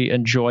really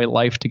enjoy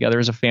life together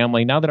as a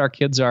family. Now that our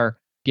kids are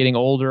getting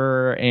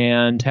older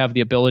and have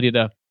the ability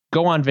to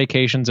go on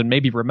vacations and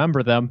maybe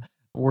remember them,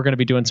 we're going to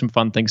be doing some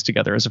fun things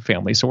together as a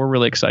family. So we're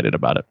really excited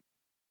about it.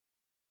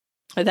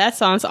 That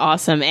sounds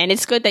awesome. And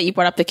it's good that you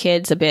brought up the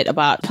kids a bit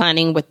about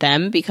planning with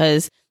them,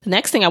 because the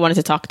next thing I wanted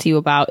to talk to you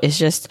about is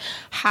just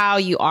how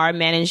you are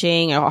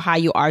managing or how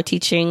you are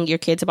teaching your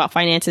kids about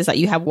finances. Like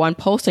you have one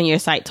post on your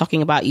site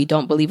talking about you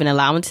don't believe in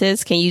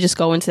allowances. Can you just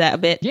go into that a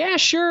bit? Yeah,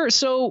 sure.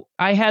 So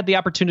I had the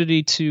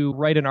opportunity to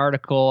write an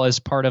article as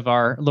part of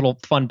our little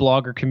fun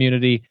blogger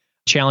community,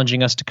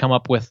 challenging us to come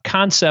up with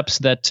concepts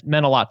that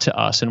meant a lot to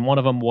us. And one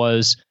of them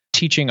was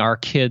teaching our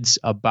kids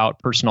about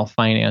personal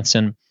finance.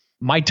 And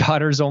my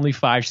daughter's only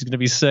 5. She's going to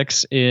be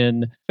 6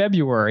 in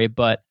February.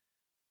 But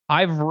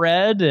I've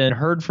read and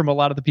heard from a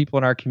lot of the people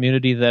in our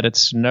community that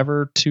it's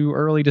never too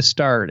early to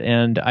start.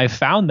 And I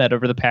found that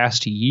over the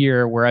past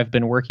year where I've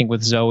been working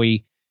with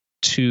Zoe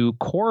to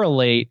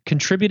correlate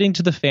contributing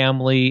to the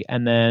family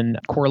and then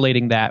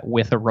correlating that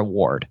with a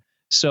reward.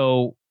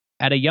 So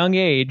at a young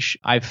age,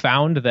 I've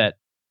found that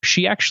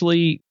she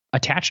actually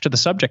attached to the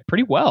subject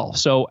pretty well.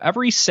 So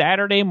every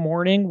Saturday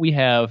morning, we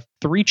have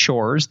 3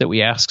 chores that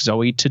we ask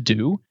Zoe to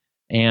do.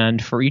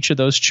 And for each of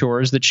those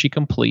chores that she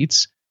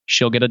completes,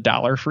 she'll get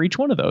 $1 for each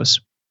one of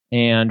those.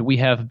 And we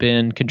have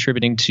been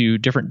contributing to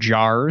different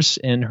jars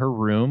in her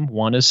room.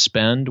 One is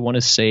spend, one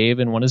is save,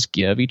 and one is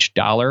give. Each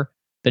 $1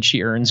 that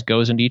she earns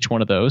goes into each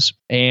one of those.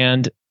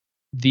 And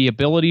the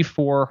ability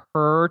for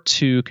her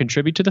to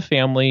contribute to the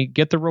family,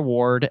 get the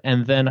reward,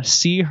 and then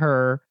see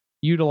her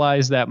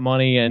utilize that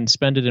money and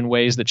spend it in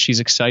ways that she's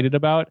excited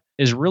about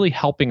is really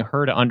helping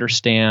her to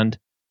understand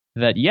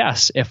that,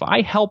 yes, if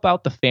I help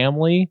out the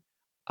family,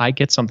 I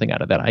get something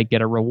out of that. I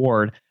get a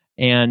reward.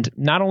 And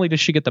not only does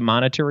she get the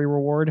monetary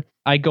reward,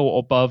 I go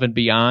above and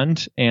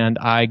beyond and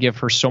I give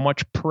her so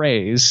much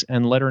praise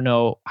and let her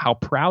know how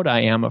proud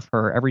I am of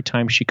her every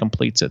time she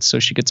completes it. So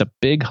she gets a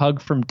big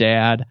hug from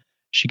Dad.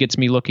 She gets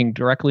me looking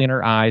directly in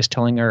her eyes,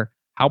 telling her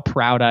how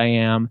proud I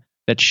am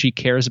that she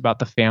cares about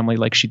the family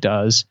like she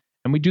does.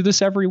 And we do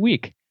this every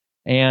week.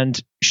 And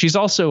she's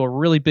also a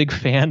really big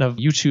fan of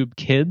YouTube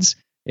Kids.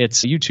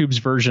 It's YouTube's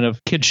version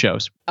of kid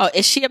shows. Oh,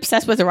 is she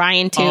obsessed with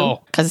Ryan too?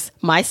 Because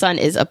my son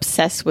is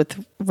obsessed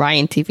with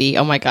Ryan TV.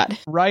 Oh my God.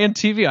 Ryan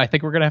TV. I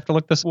think we're going to have to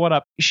look this one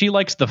up. She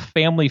likes the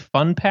Family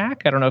Fun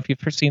Pack. I don't know if you've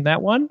seen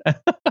that one.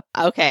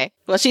 Okay.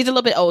 Well, she's a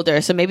little bit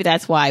older, so maybe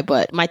that's why.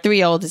 But my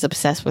 3-year-old is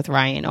obsessed with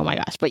Ryan. Oh my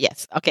gosh. But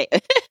yes. Okay.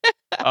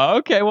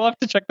 Okay. We'll have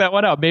to check that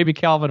one out. Maybe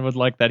Calvin would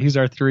like that. He's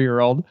our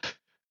 3-year-old.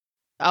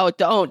 Oh,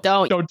 don't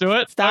do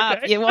it.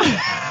 Stop. Okay.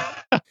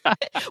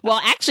 Well,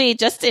 actually,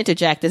 just to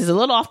interject, this is a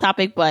little off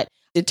topic, but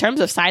in terms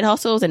of side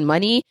hustles and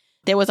money,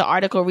 there was an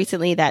article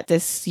recently that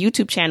this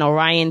YouTube channel,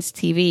 Ryan's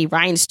TV,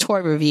 Ryan's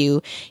Toy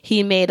Review,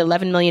 he made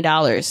 $11 million.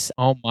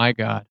 Oh my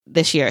God.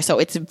 This year. So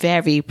it's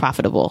very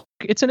profitable.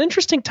 It's an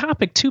interesting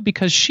topic too,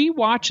 because she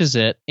watches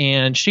it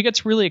and she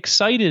gets really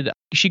excited.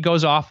 She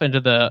goes off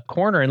into the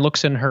corner and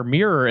looks in her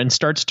mirror and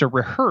starts to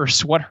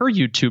rehearse what her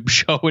YouTube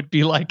show would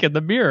be like in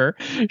the mirror.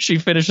 She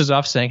finishes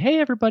off saying, "Hey,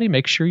 everybody,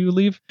 make sure you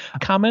leave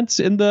comments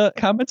in the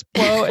comments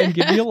below and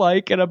give me a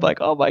like." And I'm like,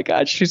 oh my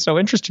God, she's so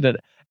interested in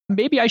it.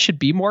 Maybe I should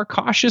be more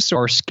cautious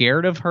or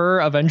scared of her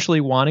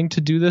eventually wanting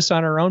to do this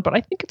on her own, but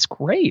I think it's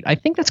great. I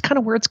think that's kind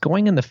of where it's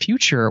going in the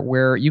future,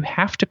 where you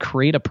have to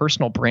create a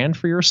personal brand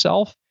for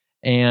yourself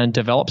and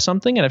develop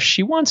something. And if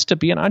she wants to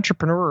be an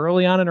entrepreneur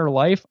early on in her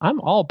life, I'm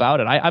all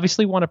about it. I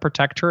obviously want to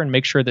protect her and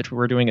make sure that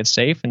we're doing it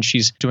safe and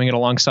she's doing it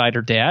alongside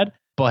her dad.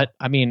 But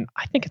I mean,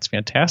 I think it's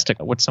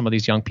fantastic what some of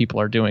these young people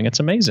are doing.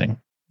 It's amazing.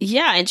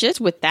 Yeah. And just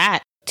with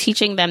that,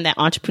 teaching them that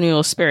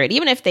entrepreneurial spirit,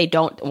 even if they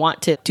don't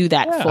want to do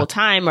that full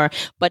time,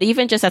 but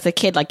even just as a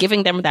kid, like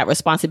giving them that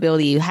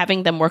responsibility,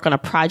 having them work on a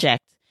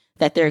project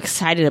that they're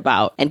excited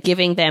about and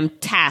giving them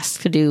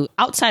tasks to do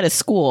outside of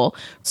school.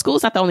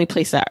 School's not the only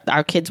place that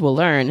our kids will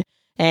learn.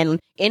 And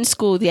in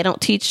school, they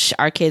don't teach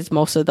our kids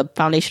most of the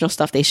foundational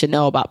stuff they should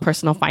know about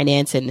personal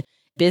finance and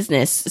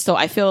business. So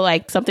I feel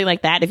like something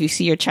like that, if you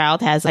see your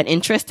child has an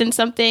interest in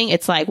something,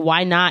 it's like,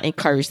 why not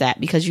encourage that?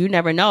 Because you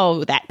never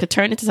know, that could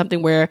turn into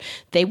something where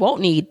they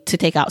won't need to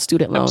take out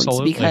student loans.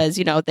 Absolutely. Because,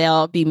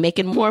 they'll be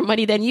making more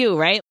money than you,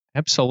 right?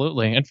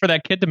 Absolutely. And for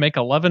that kid to make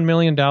 $11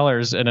 million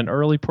in an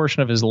early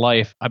portion of his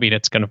life, I mean,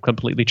 it's going to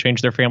completely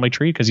change their family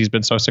tree because he's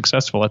been so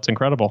successful. That's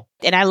incredible.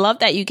 And I love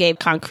that you gave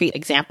concrete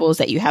examples,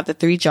 that you have the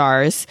 3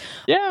 jars.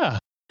 Yeah.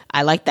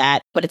 I like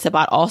that. But it's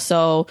about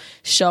also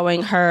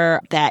showing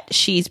her that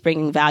she's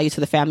bringing value to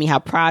the family, how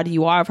proud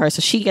you are of her. So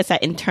she gets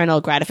that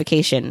internal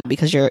gratification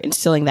because you're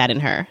instilling that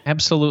in her.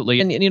 Absolutely.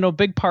 And, a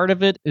big part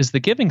of it is the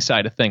giving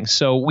side of things.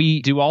 So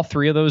we do all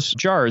 3 of those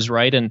jars,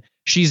 right? And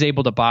she's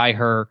able to buy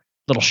her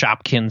little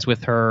Shopkins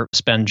with her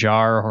spend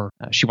jar, or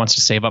she wants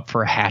to save up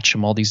for a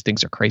Hatchem. All these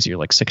things are crazy. You're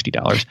like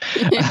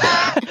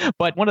 $60.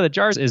 But one of the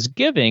jars is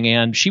giving.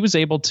 And she was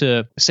able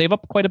to save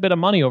up quite a bit of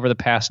money over the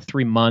past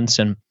 3 months.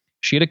 And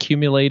she had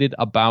accumulated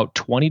about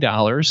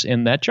 $20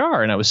 in that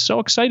jar. And I was so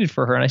excited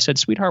for her. And I said,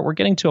 "Sweetheart, we're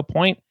getting to a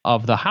point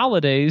of the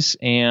holidays,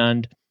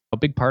 and a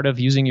big part of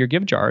using your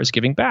gift jar is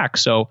giving back."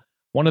 So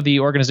one of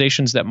the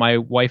organizations that my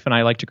wife and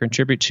I like to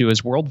contribute to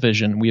is World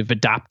Vision. We have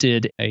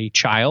adopted a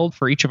child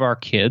for each of our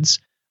kids.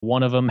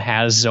 One of them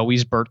has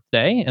Zoe's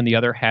birthday and the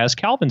other has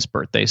Calvin's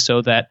birthday,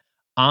 so that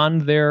on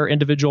their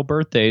individual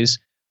birthdays,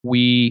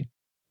 we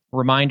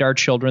remind our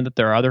children that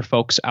there are other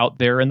folks out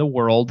there in the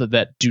world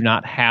that do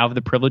not have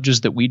the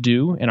privileges that we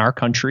do in our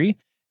country.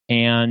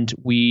 And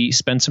we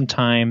spend some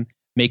time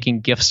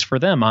making gifts for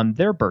them on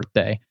their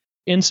birthday.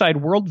 Inside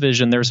World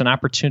Vision, there's an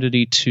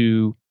opportunity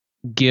to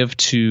give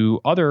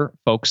to other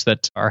folks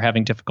that are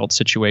having difficult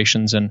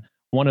situations. And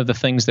one of the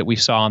things that we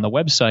saw on the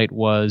website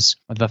was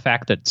the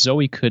fact that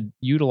Zoe could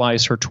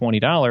utilize her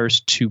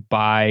 $20 to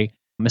buy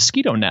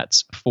mosquito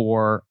nets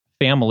for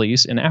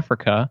families in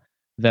Africa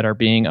that are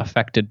being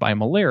affected by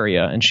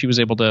malaria. And she was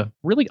able to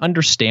really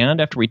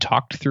understand, after we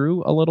talked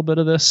through a little bit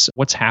of this,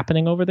 what's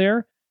happening over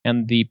there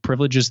and the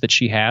privileges that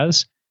she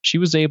has. She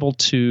was able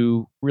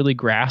to really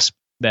grasp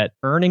that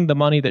earning the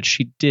money that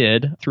she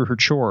did through her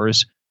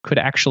chores could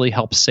actually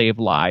help save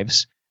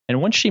lives.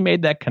 And once she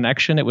made that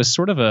connection, it was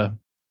sort of a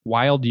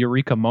wild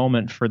eureka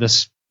moment for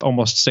this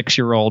almost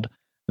 6-year-old,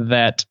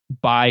 that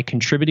by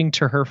contributing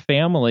to her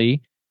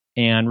family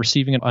and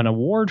receiving an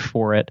award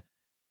for it,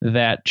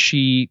 that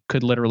she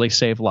could literally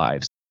save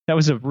lives. That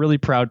was a really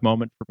proud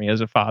moment for me as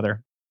a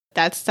father.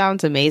 That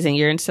sounds amazing.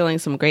 You're instilling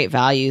some great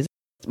values.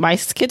 My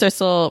kids are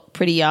still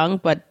pretty young,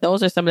 but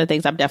those are some of the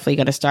things I'm definitely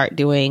going to start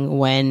doing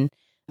when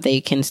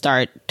they can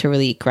start to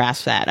really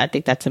grasp that. I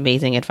think that's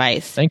amazing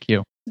advice. Thank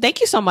you.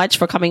 Thank you so much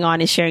for coming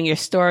on and sharing your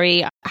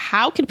story.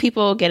 How can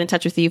people get in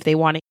touch with you if they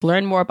want to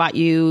learn more about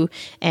you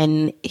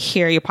and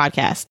hear your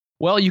podcast?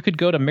 Well, you could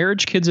go to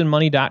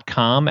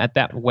marriagekidsandmoney.com. At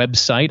that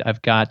website,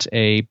 I've got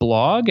a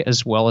blog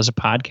as well as a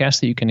podcast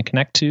that you can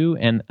connect to.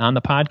 And on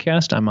the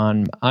podcast, I'm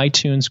on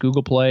iTunes,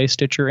 Google Play,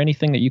 Stitcher,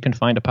 anything that you can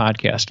find a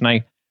podcast. And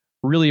I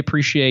really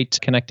appreciate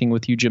connecting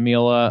with you,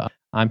 Jamila.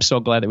 I'm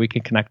so glad that we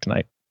could connect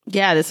tonight.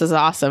 Yeah, this is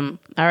awesome.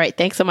 All right.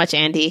 Thanks so much,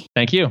 Andy.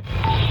 Thank you.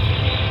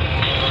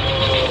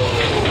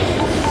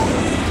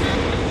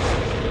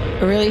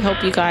 I really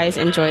hope you guys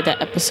enjoyed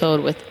that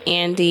episode with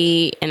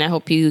Andy, and I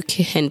hope you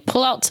can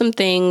pull out some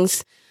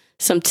things,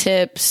 some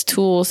tips,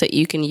 tools that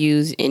you can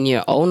use in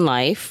your own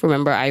life.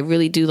 Remember, I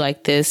really do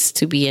like this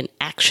to be an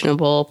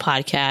actionable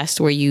podcast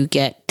where you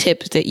get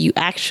tips that you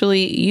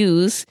actually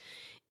use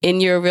in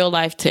your real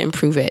life to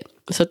improve it.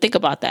 So think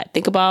about that.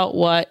 Think about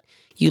what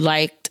you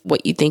liked,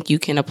 what you think you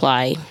can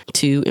apply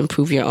to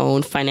improve your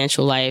own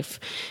financial life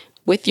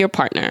with your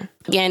partner.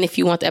 Again, if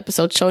you want the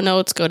episode show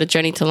notes, go to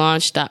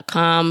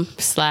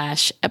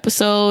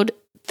journeytolaunch.com/episode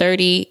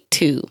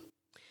 32.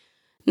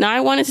 Now,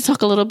 I wanted to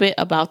talk a little bit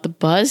about the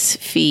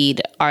BuzzFeed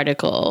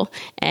article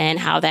and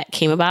how that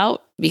came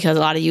about, because a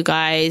lot of you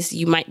guys,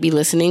 you might be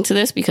listening to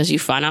this because you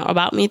found out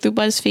about me through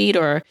BuzzFeed,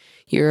 or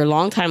you're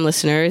longtime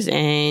listeners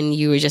and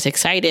you were just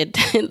excited,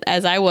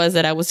 as I was,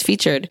 that I was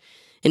featured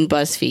in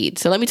BuzzFeed.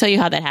 So let me tell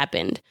you how that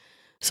happened.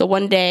 So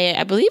one day,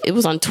 I believe it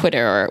was on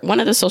Twitter or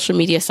one of the social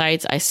media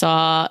sites, I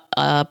saw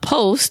a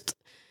post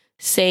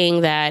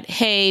saying that,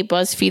 hey,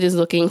 BuzzFeed is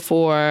looking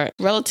for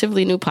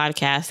relatively new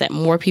podcasts that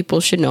more people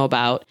should know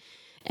about.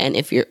 And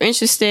if you're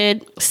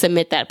interested,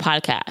 submit that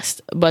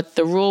podcast. But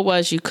the rule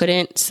was you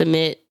couldn't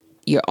submit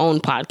your own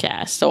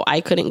podcast. So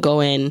I couldn't go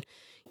in,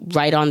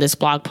 write on this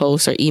blog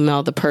post or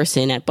email the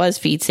person at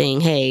BuzzFeed saying,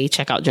 hey,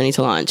 check out Journey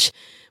to Launch.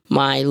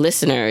 My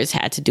listeners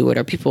had to do it,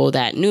 or people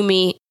that knew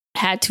me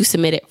had to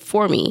submit it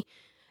for me.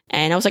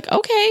 And I was like,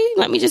 okay,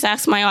 let me just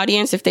ask my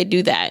audience if they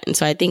do that. And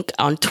so I think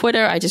on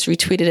Twitter, I just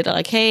retweeted it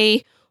like,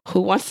 hey,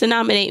 who wants to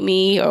nominate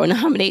me or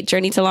nominate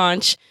Journey to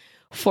Launch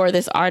for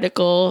this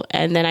article?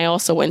 And then I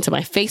also went to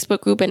my Facebook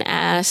group and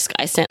asked.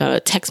 I sent a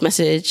text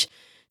message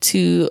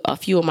to a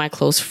few of my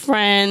close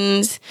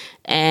friends,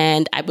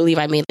 and I believe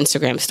I made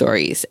Instagram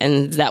stories,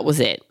 and that was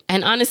it.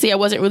 And honestly, I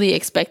wasn't really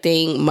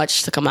expecting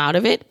much to come out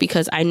of it,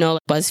 because I know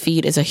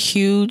BuzzFeed is a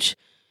huge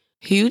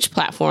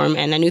platform,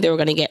 and I knew they were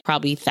going to get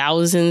probably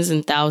thousands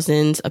and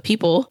thousands of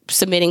people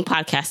submitting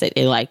podcasts that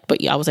they liked.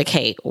 But I was like,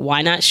 hey,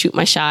 why not shoot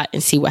my shot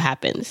and see what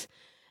happens?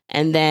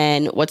 And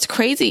then what's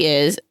crazy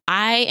is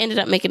I ended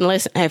up making a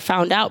list. I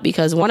found out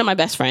because one of my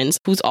best friends,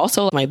 who's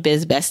also my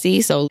biz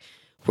bestie, so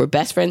we're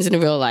best friends in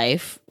real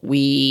life.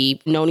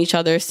 We've known each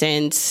other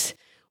since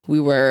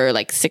we were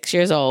like 6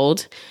 years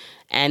old.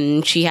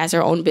 And she has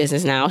her own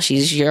business now.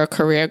 She's Your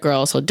Career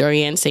Girl. So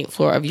Durian St.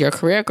 Fleur of Your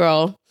Career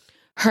Girl,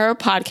 her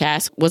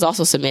podcast was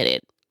also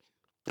submitted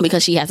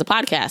because she has a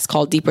podcast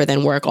called Deeper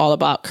Than Work, all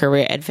about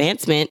career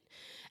advancement.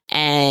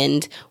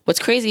 And what's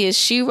crazy is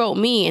she wrote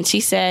me and she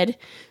said,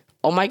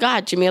 oh my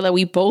God, Jamila,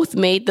 we both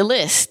made the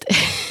list.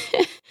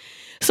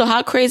 So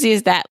how crazy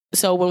is that?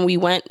 So when we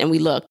went and we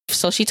looked,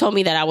 so she told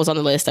me that I was on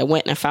the list. I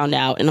went and I found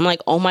out, and I'm like,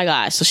 oh my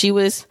gosh. So she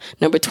was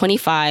number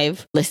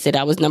 25 listed.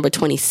 I was number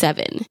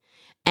 27.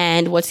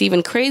 And what's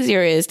even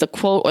crazier is the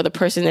quote or the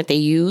person that they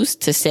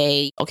used to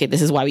say, okay,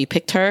 this is why we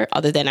picked her.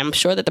 Other than, I'm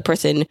sure that the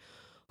person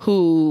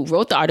who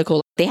wrote the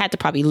article, they had to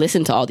probably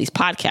listen to all these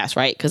podcasts,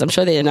 right? Because I'm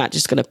sure they're not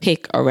just going to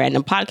pick a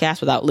random podcast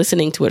without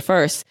listening to it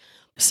first.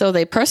 So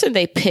the person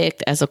they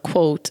picked as a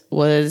quote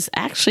was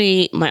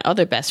actually my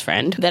other best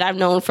friend that I've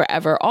known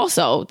forever.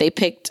 Also, they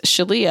picked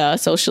Shalia.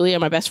 So Shalia,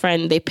 my best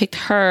friend, they picked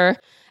her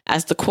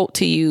as the quote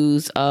to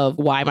use of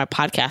why my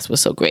podcast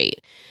was so great.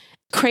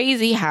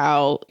 Crazy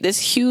how this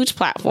huge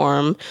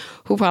platform,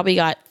 who probably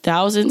got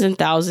thousands and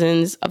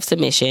thousands of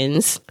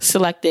submissions,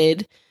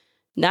 selected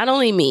not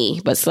only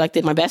me, but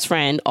selected my best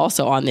friend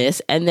also on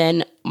this. And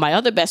then my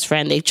other best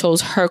friend, they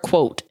chose her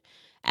quote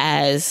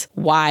as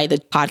why the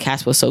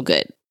podcast was so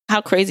good. How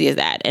crazy is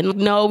that? And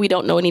no, we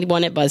don't know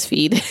anyone at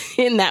BuzzFeed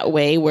in that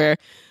way where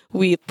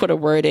we put a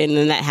word in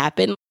and that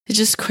happened. It's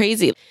just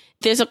crazy.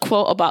 There's a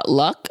quote about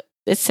luck.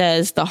 It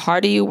says, the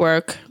harder you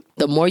work,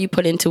 the more you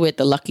put into it,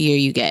 the luckier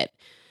you get.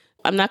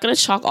 I'm not going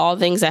to chalk all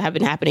things that have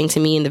been happening to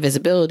me in the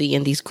visibility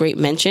and these great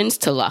mentions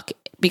to luck,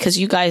 because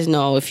you guys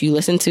know, if you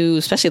listen to,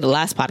 especially the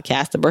last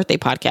podcast, the birthday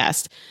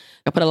podcast,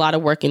 I put a lot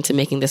of work into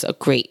making this a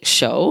great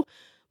show.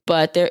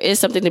 But there is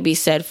something to be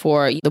said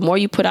for the more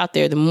you put out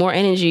there, the more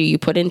energy you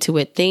put into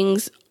it,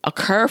 things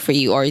occur for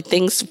you or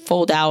things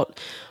fold out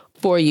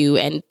for you.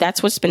 And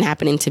that's what's been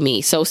happening to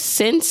me. So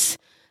since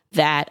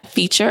that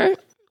feature,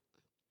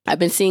 I've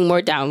been seeing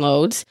more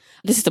downloads.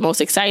 This is the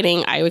most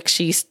exciting. I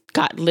actually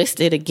got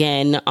listed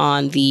again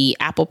on the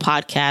Apple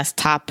Podcast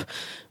top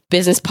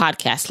business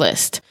podcast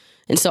list.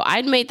 And so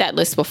I'd made that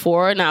list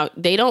before. Now,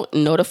 they don't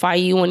notify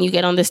you when you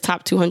get on this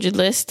top 200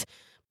 list,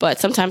 but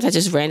sometimes I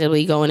just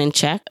randomly go in and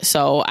check.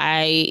 So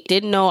I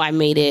didn't know I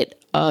made it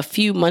a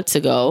few months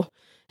ago.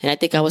 And I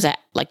think I was at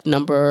like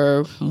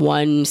number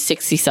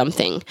 160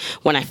 something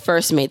when I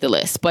first made the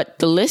list. But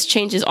the list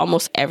changes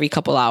almost every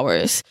couple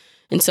hours.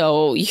 And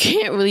so you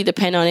can't really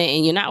depend on it,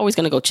 and you're not always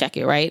going to go check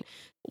it, right?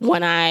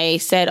 When I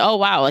said, oh,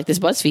 wow, like this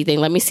BuzzFeed thing,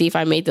 let me see if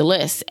I made the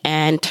list.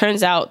 And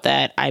turns out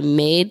that I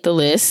made the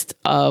list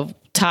of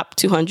top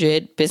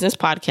 200 business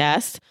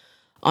podcasts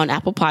on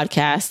Apple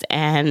Podcasts,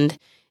 and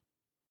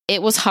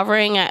it was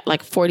hovering at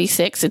like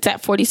 46. It's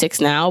at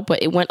 46 now,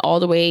 but it went all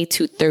the way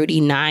to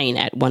 39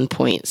 at one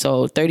point.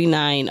 So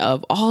 39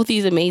 of all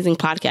these amazing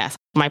podcasts,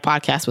 my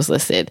podcast was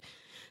listed.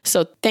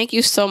 So thank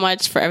you so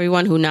much for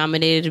everyone who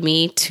nominated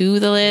me to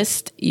the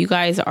list. You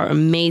guys are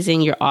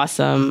amazing. You're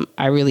awesome.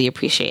 I really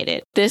appreciate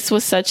it. This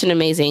was such an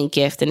amazing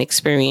gift and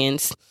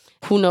experience.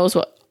 Who knows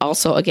what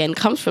also, again,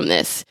 comes from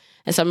this.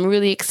 And so I'm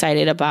really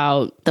excited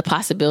about the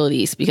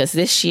possibilities, because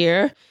this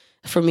year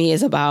for me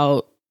is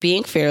about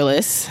being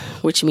fearless,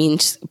 which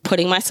means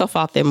putting myself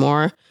out there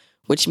more,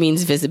 which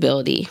means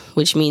visibility,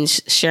 which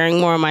means sharing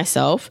more of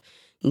myself,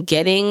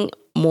 getting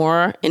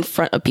more in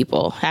front of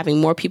people,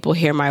 having more people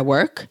hear my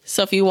work.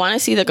 So if you want to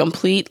see the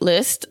complete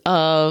list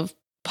of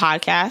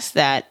podcasts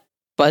that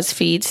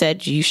BuzzFeed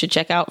said you should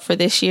check out for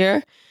this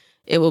year,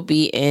 it will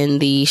be in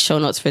the show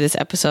notes for this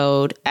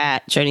episode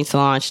at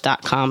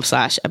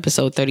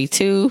journeytolaunch.com/episode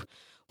 32.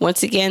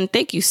 Once again,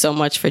 thank you so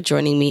much for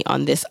joining me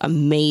on this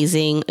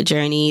amazing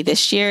journey.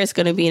 This year is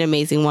going to be an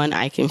amazing one.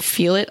 I can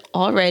feel it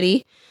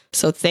already.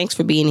 So thanks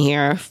for being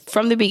here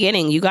from the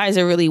beginning. You guys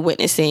are really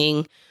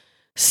witnessing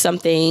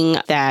something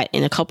that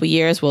in a couple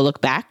years we'll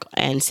look back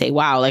and say,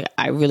 wow, like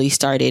I really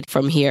started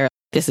from here.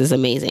 This is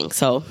amazing.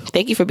 So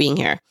thank you for being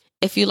here.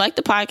 If you like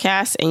the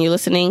podcast and you're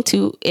listening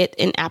to it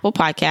in Apple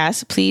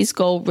Podcasts, please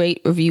go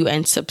rate, review,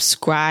 and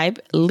subscribe.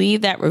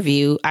 Leave that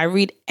review. I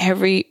read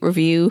every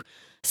review.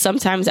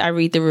 Sometimes I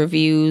read the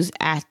reviews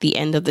at the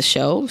end of the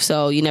show.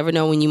 So you never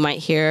know when you might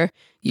hear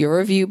your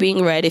review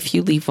being read if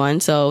you leave one.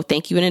 So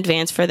thank you in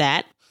advance for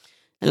that.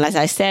 And as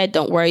I said,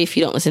 don't worry if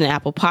you don't listen to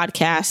Apple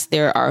Podcasts.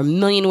 There are a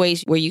million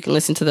ways where you can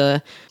listen to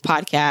the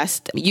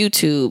podcast.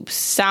 YouTube,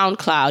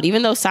 SoundCloud,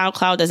 even though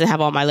SoundCloud doesn't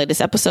have all my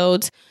latest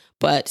episodes,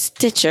 but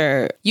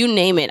Stitcher, you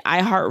name it,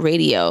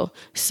 iHeartRadio.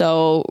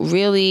 So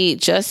really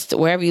just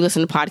wherever you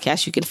listen to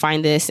podcasts, you can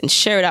find this and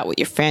share it out with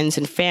your friends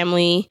and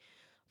family.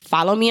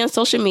 Follow me on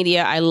social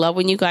media. I love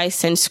when you guys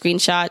send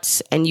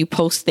screenshots and you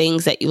post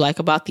things that you like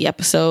about the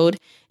episode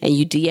and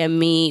you DM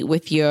me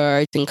with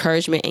your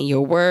encouragement and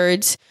your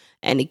words.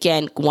 And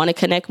again, want to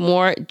connect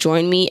more?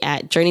 Join me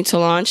at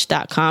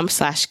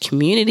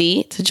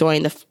journeytolaunch.com/community to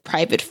join the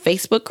private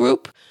Facebook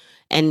group.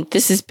 And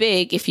this is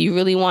big. If you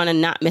really want to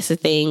not miss a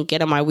thing,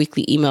 get on my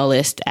weekly email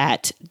list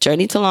at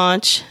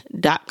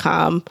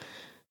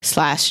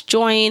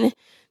journeytolaunch.com/join.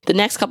 The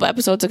next couple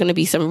episodes are going to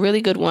be some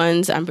really good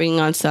ones. I'm bringing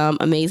on some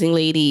amazing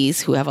ladies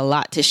who have a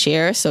lot to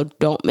share. So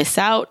don't miss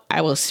out.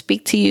 I will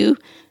speak to you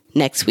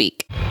next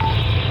week.